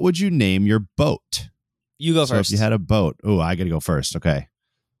 what would you name your boat? You go first. If you had a boat. Oh, I got to go first. Okay.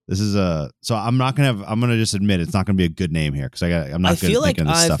 This is so I'm going to just admit it's not going to be a good name here because I'm not I good feel at like thinking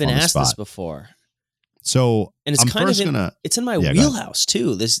of this I've stuff been on the asked this spot. before. So and it's I'm kind first of it's in my wheelhouse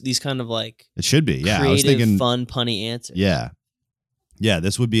too. These kind of like it should be. Yeah. creative, I was thinking fun, punny answers. Yeah. Yeah.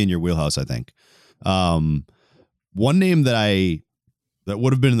 This would be in your wheelhouse, I think. One name that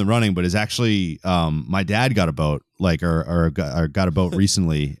would have been in the running, but is actually my dad got a boat or got a boat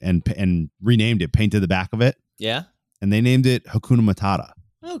recently and renamed it, painted the back of it. Yeah. And they named it Hakuna Matata.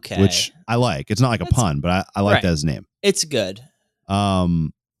 Okay. Which I like. It's not like a pun, but I like that as a name. It's good. I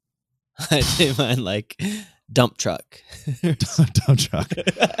think mine like dump truck. Dump truck.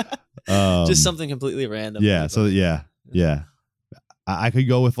 Just something completely random. Yeah. So yeah. I could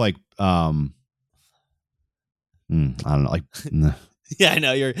go with like I don't know, like yeah, I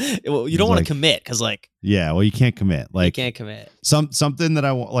know you don't want to commit because like well you can't commit, like you can't commit. Something that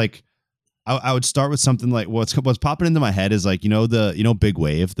I want, like I would start with something like what's popping into my head is like Big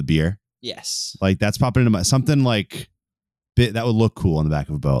Wave, the beer. Yes, like that's popping into my something like that would look cool on the back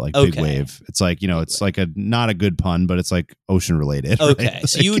of a boat, like Big Wave. It's like it's like a not a good pun, but it's like ocean related. Okay, right?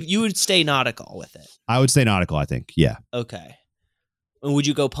 so you would stay nautical with it. I would stay nautical, I think. Yeah. Okay. And would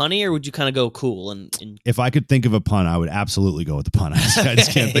you go punny or would you kind of go cool? And if I could think of a pun, I would absolutely go with the pun. I just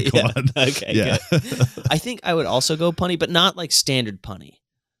can't think of one. Okay, yeah. Good. I think I would also go punny, but not like standard punny.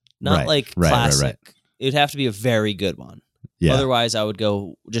 Not like classic. Right. It would have to be a very good one. Yeah. Otherwise, I would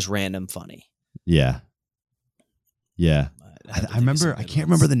go just random funny. Yeah. Yeah. I remember, I can't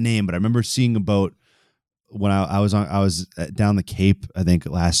remember the name, but I remember seeing a boat when I was down the Cape, I think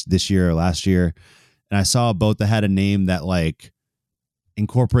this year or last year. And I saw a boat that had a name that like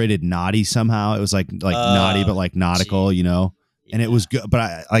incorporated naughty somehow. It was like naughty, but like nautical, Yeah. And it was good,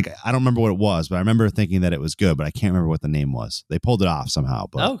 but I don't remember what it was, but I remember thinking that it was good, but I can't remember what the name was. They pulled it off somehow.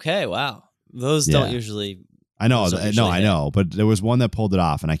 But okay, wow, those don't usually. I know, I know, but there was one that pulled it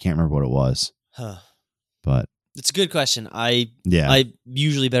off, and I can't remember what it was. Huh. But it's a good question. I'm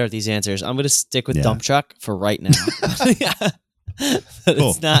usually better at these answers. I'm going to stick with dump truck for right now. But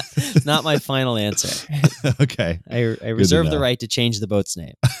cool. It's not my final answer. Okay, I reserve the right to change the boat's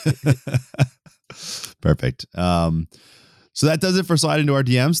name. Perfect. So that does it for Slide Into Our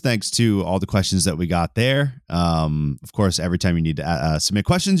DMs. Thanks to all the questions that we got there. Of course, every time you need to submit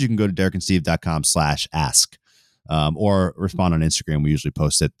questions, you can go to DerekandSteve.com/ask or respond on Instagram. We usually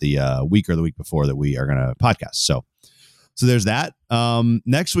post it the week or the week before that we are going to podcast. So there's that.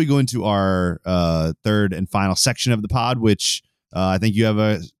 Next, we go into our third and final section of the pod, which I think you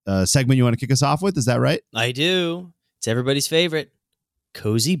have a segment you want to kick us off with. Is that right? I do. It's everybody's favorite,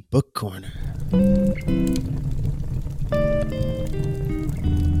 Cozy Book Corner.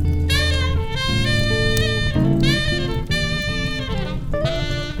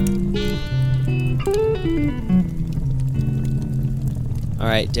 All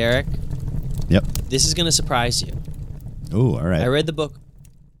right, Derek. Yep. This is going to surprise you. Oh, all right. I read the book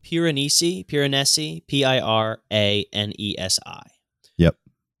Piranesi, Piranesi. Yep.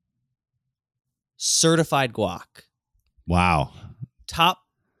 Certified Guac. Wow.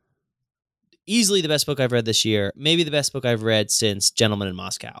 Easily the best book I've read this year. Maybe the best book I've read since Gentleman in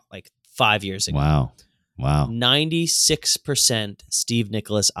Moscow, like 5 years ago. Wow. 96% Steve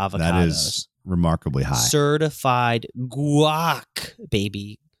Nicholas avocados. remarkably high. Certified guac,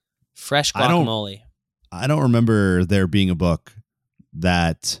 baby. Fresh guacamole. I don't remember there being a book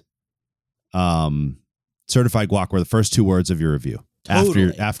that certified guac were the first two words of your review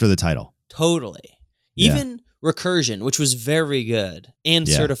after the title. Totally. Yeah. Even Recursion, which was very good, and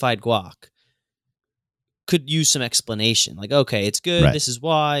certified guac could use some explanation. Like, okay, it's good. Right. This is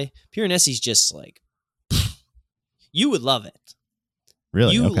why. Pure Nessie's just like, you would love it.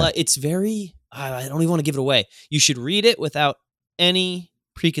 Really? Okay. It's very, I don't even want to give it away. You should read it without any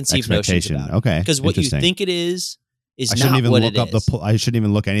preconceived notions about it. Okay. Because what you think it is I shouldn't not even what look it up is. I shouldn't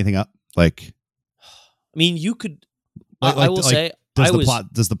even look anything up. Like, I mean, you could, Like- I will like, say, does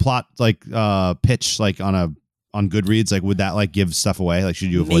the plot like pitch like on Goodreads, like would that like give stuff away? Like,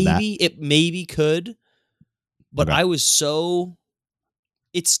 should you avoid that? It maybe could, but Okay. I was so,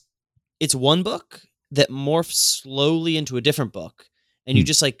 it's one book that morphs slowly into a different book, and you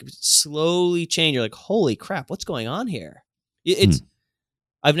just like slowly change. You're like, holy crap, what's going on here? It's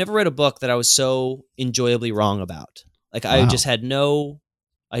I've never read a book that I was so enjoyably wrong about. Like, I just had no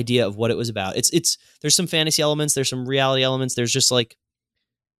idea of what it was about. It's there's some fantasy elements, there's some reality elements, there's just like,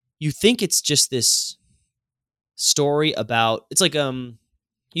 you think it's just this story about, it's like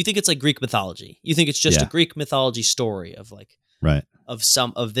you think it's like Greek mythology. You think it's just a Greek mythology story of like Right. of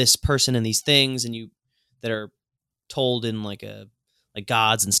some of this person and these things, and that are told in like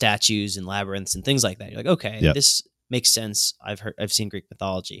gods and statues and labyrinths and things like that. You're like, okay, this makes sense. I've seen Greek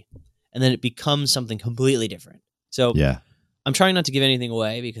mythology, and then it becomes something completely different. So I'm trying not to give anything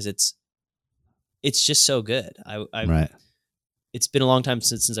away because it's just so good. Right. It's been a long time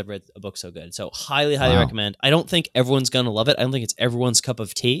since I've read a book so good. So highly recommend. I don't think everyone's going to love it. I don't think it's everyone's cup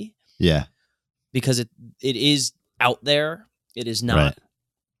of tea. Yeah. Because it is out there. It is not. Right.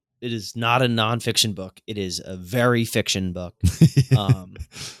 It is not a nonfiction book. It is a very fiction book,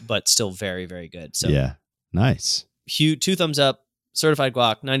 but still very, very good. So yeah. Nice. 2 thumbs up. Certified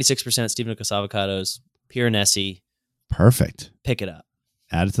guac, 96% Stephen Lucas avocados, Pure Nessie. Perfect. Pick it up.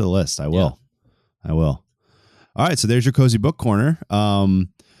 Add it to the list. I will. I will. All right. So there's your cozy book corner.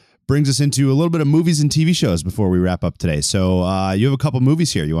 Brings us into a little bit of movies and TV shows before we wrap up today. So you have a couple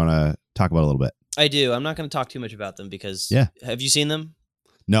movies here you want to talk about a little bit. I do. I'm not going to talk too much about them because have you seen them?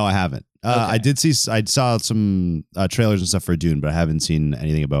 No, I haven't. I saw some trailers and stuff for Dune, but I haven't seen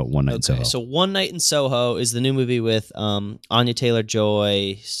anything about One Night in Soho. So One Night in Soho is the new movie with Anya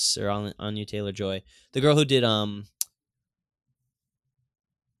Taylor-Joy, the girl who did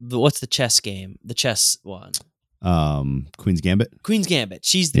what's the chess game? The chess one. Queen's Gambit. Queen's Gambit.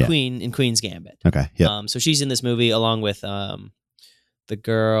 She's the queen in Queen's Gambit. Okay. Yeah. So she's in this movie along with the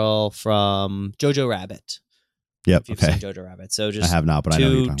girl from Jojo Rabbit. Yep. If you've seen Jojo Rabbit. So just I have not, but I know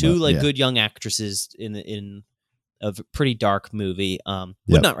what you're talking two about. like good young actresses in a pretty dark movie.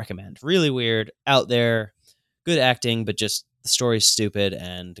 Would not recommend. Really weird, out there, good acting, but just the story's stupid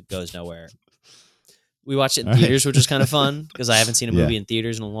and goes nowhere. We watched it in theaters, which was kind of fun because I haven't seen a movie in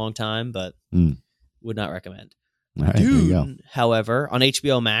theaters in a long time, but would not recommend. All right, there you go. Dune, however, on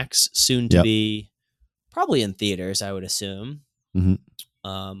HBO Max, soon to be probably in theaters, I would assume.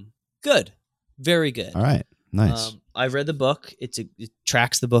 Mm-hmm. Good. Very good. All right. Nice. I've read the book. It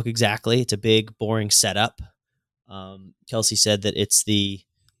tracks the book exactly. It's a big, boring setup. Kelsey said that it's the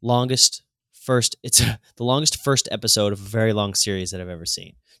longest first episode of a very long series that I've ever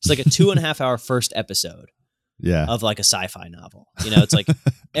seen. It's like a 2.5 hour first episode of like a sci-fi novel. You know, it's like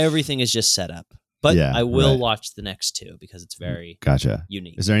everything is just set up. But I will watch the next two because it's very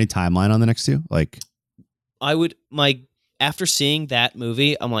unique. Is there any timeline on the next two? Like, after seeing that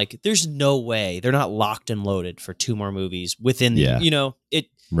movie, I'm like, there's no way they're not locked and loaded for 2 more movies within the,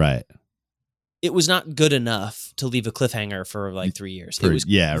 it was not good enough to leave a cliffhanger for like 3 years. It was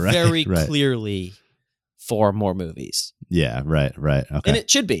very clearly 4 more movies. Yeah, right. Okay. And it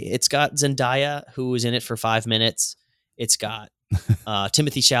should be. It's got Zendaya, who was in it for 5 minutes. It's got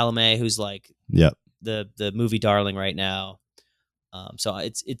Timothée Chalamet, who's like the movie darling right now. So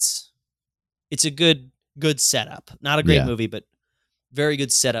it's a good setup. Not a great movie, but very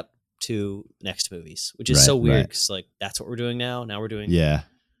good setup to next movies, which is so weird because like that's what we're doing now. Now we're doing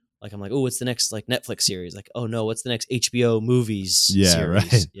like I'm like, oh, what's the next like Netflix series? Like, oh no, what's the next HBO movies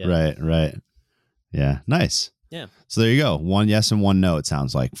series? Right. Yeah, nice. Yeah. So there you go. 1 yes and 1 no. It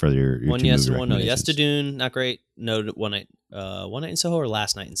sounds like for your 1 2 yes movie and 1 no. Yes to recommendations. Dune, not great. No to One Night in Soho or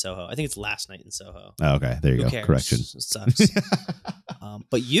Last Night in Soho. I think it's Last Night in Soho. Oh, okay, there you Who go. cares? Correction. It sucks.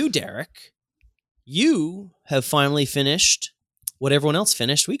 But you, Derek, you have finally finished what everyone else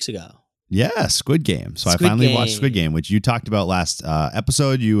finished weeks ago. Yeah, Squid Game. So Squid I finally Game. watched Squid Game, which you talked about last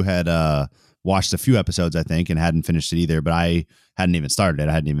episode. You had watched a few episodes, I think, and hadn't finished it either. But I hadn't even started it.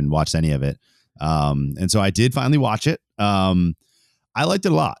 I hadn't even watched any of it. And so I did finally watch it. I liked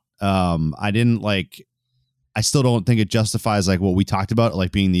it a lot. I still don't think it justifies like what we talked about,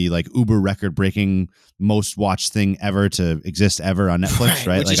 like being the like Uber record breaking most watched thing ever to exist ever on Netflix,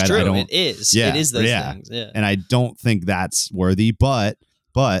 right? Which like is true. I don't, It is. Yeah, it is those yeah. things. Yeah. and I don't think that's worthy. But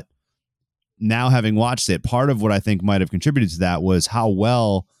now having watched it, part of what I think might have contributed to that was how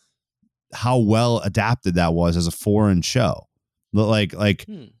well adapted that was as a foreign show.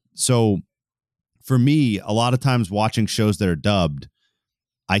 So for me, a lot of times watching shows that are dubbed,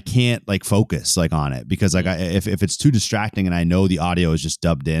 I can't like focus like on it because like if it's too distracting and I know the audio is just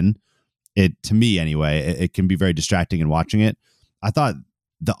dubbed in, it to me anyway, it can be very distracting in watching it. I thought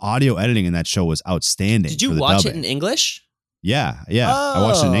the audio editing in that show was outstanding. Did you for the watch dubbing. it in English? Yeah. I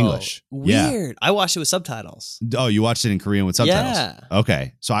watched it in English. Weird. I watched it with subtitles. Oh, you watched it in Korean with subtitles? Yeah.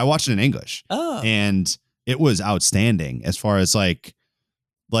 Okay. So I watched it in English. Oh. And it was outstanding as far as like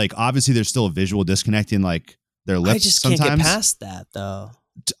obviously there's still a visual disconnect in like their lips. I just sometimes. can't get past that though.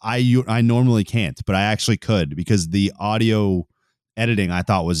 I normally can't, but I actually could because the audio editing I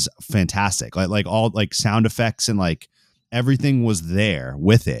thought was fantastic. Like all like sound effects and like everything was there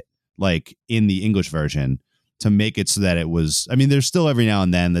with it, like in the English version to make it so that it was. I mean, there's still every now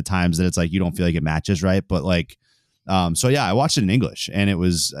and then the times that it's like you don't feel like it matches right, but like, so yeah, I watched it in English and it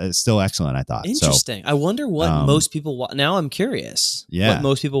was still excellent. I thought Interesting. So, I wonder what most people. Now I'm curious. Yeah. What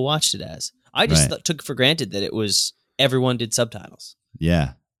most people watched it as. I just took for granted that it was everyone did subtitles.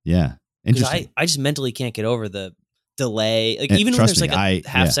 Yeah. Interesting. I just mentally can't get over the delay. Like And even when trust there's like me, a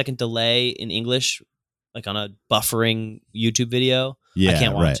half-second delay in English, like on a buffering YouTube video, I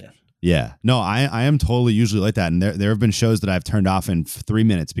can't watch it. Yeah. No, I am totally usually like that. And there have been shows that I've turned off in 3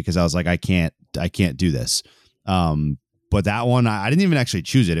 minutes because I was like, I can't do this. But that one, I didn't even actually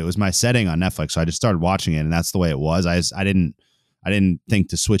choose it. It was my setting on Netflix. So I just started watching it and that's the way it was. I didn't think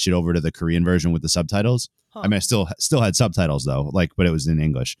to switch it over to the Korean version with the subtitles. Huh. I mean, I still had subtitles though, but it was in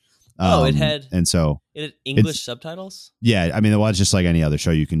English. It had English subtitles. Yeah, I mean, it was just like any other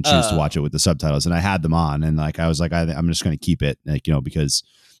show. You can choose to watch it with the subtitles, and I had them on, and like I was like, I'm just going to keep it, like because,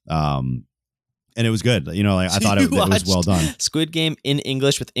 and it was good. You know, like I thought it was well done. Squid Game in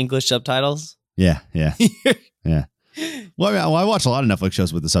English with English subtitles. Yeah. Well, I watch a lot of Netflix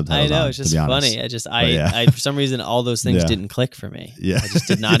shows with the subtitles. I know, on, it's just funny. Yeah. I for some reason all those things didn't click for me. Yeah, I just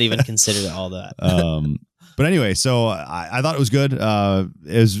did not even consider all that. But anyway, so I thought it was good.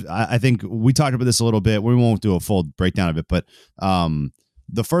 I think we talked about this a little bit. We won't do a full breakdown of it, but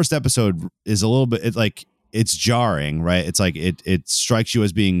the first episode is a little bit it's jarring, right? It's like it strikes you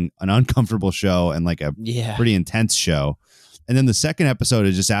as being an uncomfortable show and like a pretty intense show. And then the second episode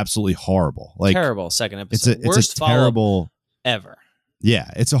is just absolutely horrible. Like terrible second episode. It's a terrible ever. Yeah,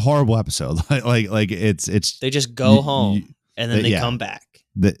 it's a horrible episode. like it's they just go home and then they come back.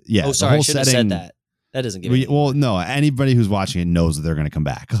 Oh, sorry, I should have said that. That doesn't give me no, anybody who's watching it knows that they're going to come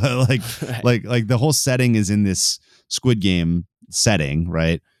back. like the whole setting is in this Squid Game setting,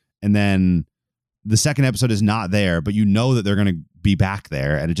 right? And then the second episode is not there, but you know that they're going to be back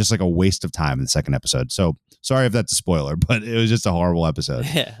there, and it's just like a waste of time in the second episode. So sorry if that's a spoiler, but it was just a horrible episode.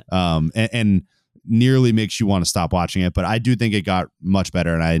 Yeah. And nearly makes you want to stop watching it, but I do think it got much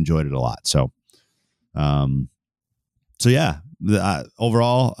better, and I enjoyed it a lot. So, yeah.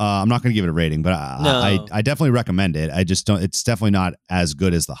 Overall, I'm not going to give it a rating, but I definitely recommend it. I just don't. It's definitely not as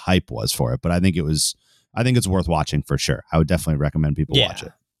good as the hype was for it, but I think it's worth watching for sure. I would definitely recommend people watch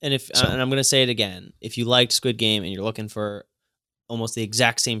it. And and I'm going to say it again, if you liked Squid Game and you're looking for almost the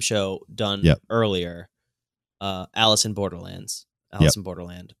exact same show done earlier, Alice in Borderland,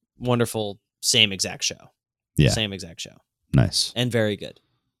 wonderful, same exact show. Yeah, same exact show. Nice and very good.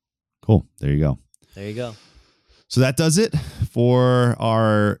 Cool. There you go. So that does it for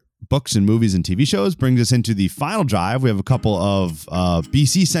our books and movies and TV shows. Brings us into the final drive. We have a couple of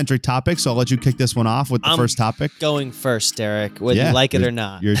BC-centric topics, so I'll let you kick this one off with the first topic. Going first, Derek, whether you like it or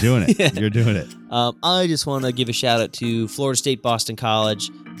not. You're doing it. You're doing it. I just want to give a shout-out to Florida State Boston College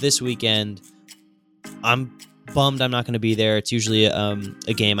this weekend. I'm bummed I'm not going to be there. It's usually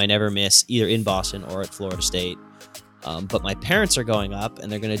a game I never miss, either in Boston or at Florida State. But my parents are going up, and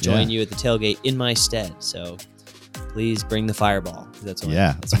they're going to join you at the tailgate in my stead, so please bring the fireball. That's what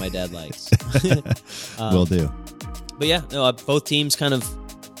my dad likes. Will do. But yeah, no, both teams kind of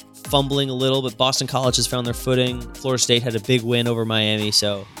fumbling a little, but Boston College has found their footing. Florida State had a big win over Miami,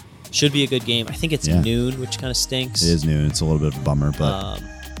 so should be a good game. I think it's noon, which kind of stinks. It is noon. It's a little bit of a bummer,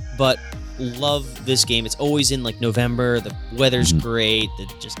 but love this game. It's always in like November. The weather's great.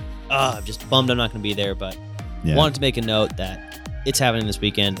 I'm just bummed I'm not going to be there, but wanted to make a note that it's happening this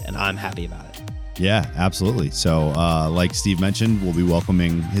weekend, and I'm happy about it. Yeah, absolutely. So, like Steve mentioned, we'll be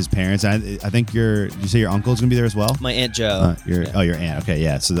welcoming his parents. I think did you say your uncle's gonna be there as well? My Aunt Jo. Your aunt. Okay,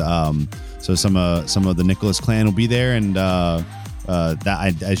 yeah. So, so some of the Nicholas clan will be there, and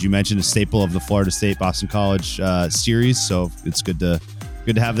as you mentioned, a staple of the Florida State Boston College series. So it's good to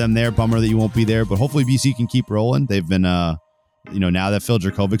have them there. Bummer that you won't be there, but hopefully BC can keep rolling. They've been, now that Phil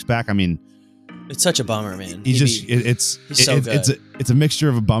Jurkovic's back. I mean, it's such a bummer, man. It's so good. It's a mixture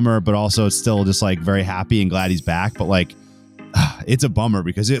of a bummer, but also it's still just like very happy and glad he's back. But like, it's a bummer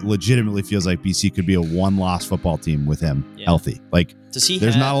because it legitimately feels like BC could be a one-loss football team with him healthy. Like,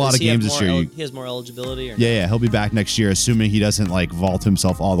 there's not a lot of games this year. He has more eligibility. Or yeah, he'll be back next year, assuming he doesn't like vault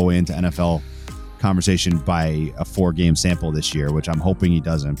himself all the way into NFL conversation by a 4-game sample this year, which I'm hoping he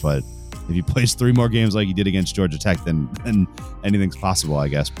doesn't. But if he plays 3 more games like he did against Georgia Tech, then anything's possible, I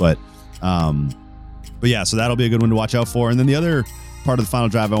guess. But yeah, so that'll be a good one to watch out for. And then the other part of the Final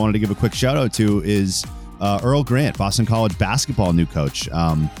Drive I wanted to give a quick shout out to is Earl Grant, Boston College basketball new coach.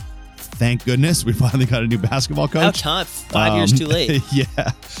 Thank goodness we finally got a new basketball coach. How time? 5 years too late. Yeah.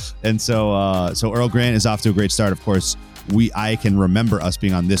 And so Earl Grant is off to a great start. Of course, I can remember us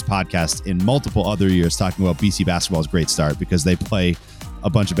being on this podcast in multiple other years talking about BC basketball's great start because they play a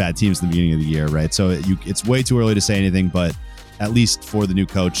bunch of bad teams in the beginning of the year, right? So it's way too early to say anything, but at least for the new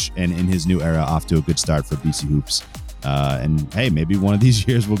coach and in his new era, off to a good start for BC Hoops. And hey, maybe one of these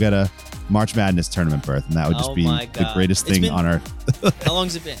years we'll get a March Madness tournament berth, and that would just be the greatest thing on earth. How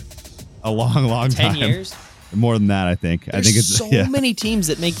long's it been? A long 10 time. 10 years? More than that, I think. There's so many teams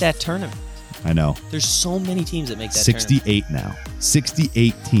that make that tournament. I know. There's so many teams that make that 68 tournament. now.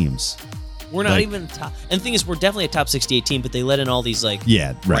 68 teams. We're not even top. And the thing is, we're definitely a top 68 team, but they let in all these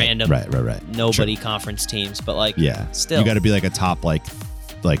random nobody conference teams. But still, you got to be like a top like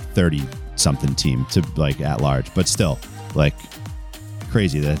 30 something team to like at large. But still, like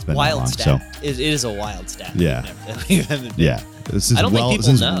crazy that it's been wild that long. Stat. So it is a wild stat. Yeah, yeah. This is I don't think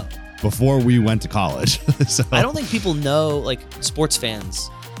people know. Before we went to college. So. I don't think people know, like sports fans.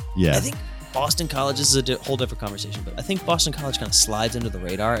 Yeah, I think Boston College, this is a whole different conversation, but I think Boston College kind of slides under the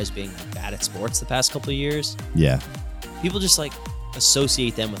radar as being like bad at sports the past couple of years. Yeah. People just like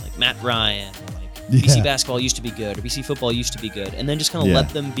associate them with like Matt Ryan or like BC basketball used to be good or BC football used to be good, and then just kind of let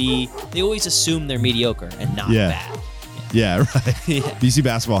them be. They always assume they're mediocre and not bad. Yeah, right. BC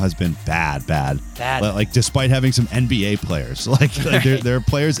basketball has been bad. Like despite having some NBA players, like there are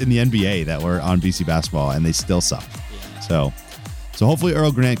players in the NBA that were on BC basketball and they still suck. Yeah. So hopefully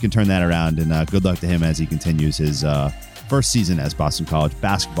Earl Grant can turn that around, and good luck to him as he continues his first season as Boston College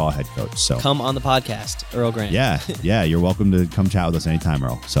basketball head coach. So come on the podcast, Earl Grant. Yeah, you're welcome to come chat with us anytime,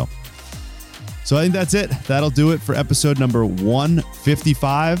 Earl. So I think that's it. That'll do it for episode number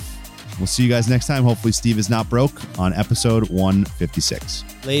 155. We'll see you guys next time. Hopefully Steve is not broke on episode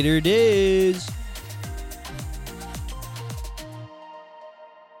 156. Later days.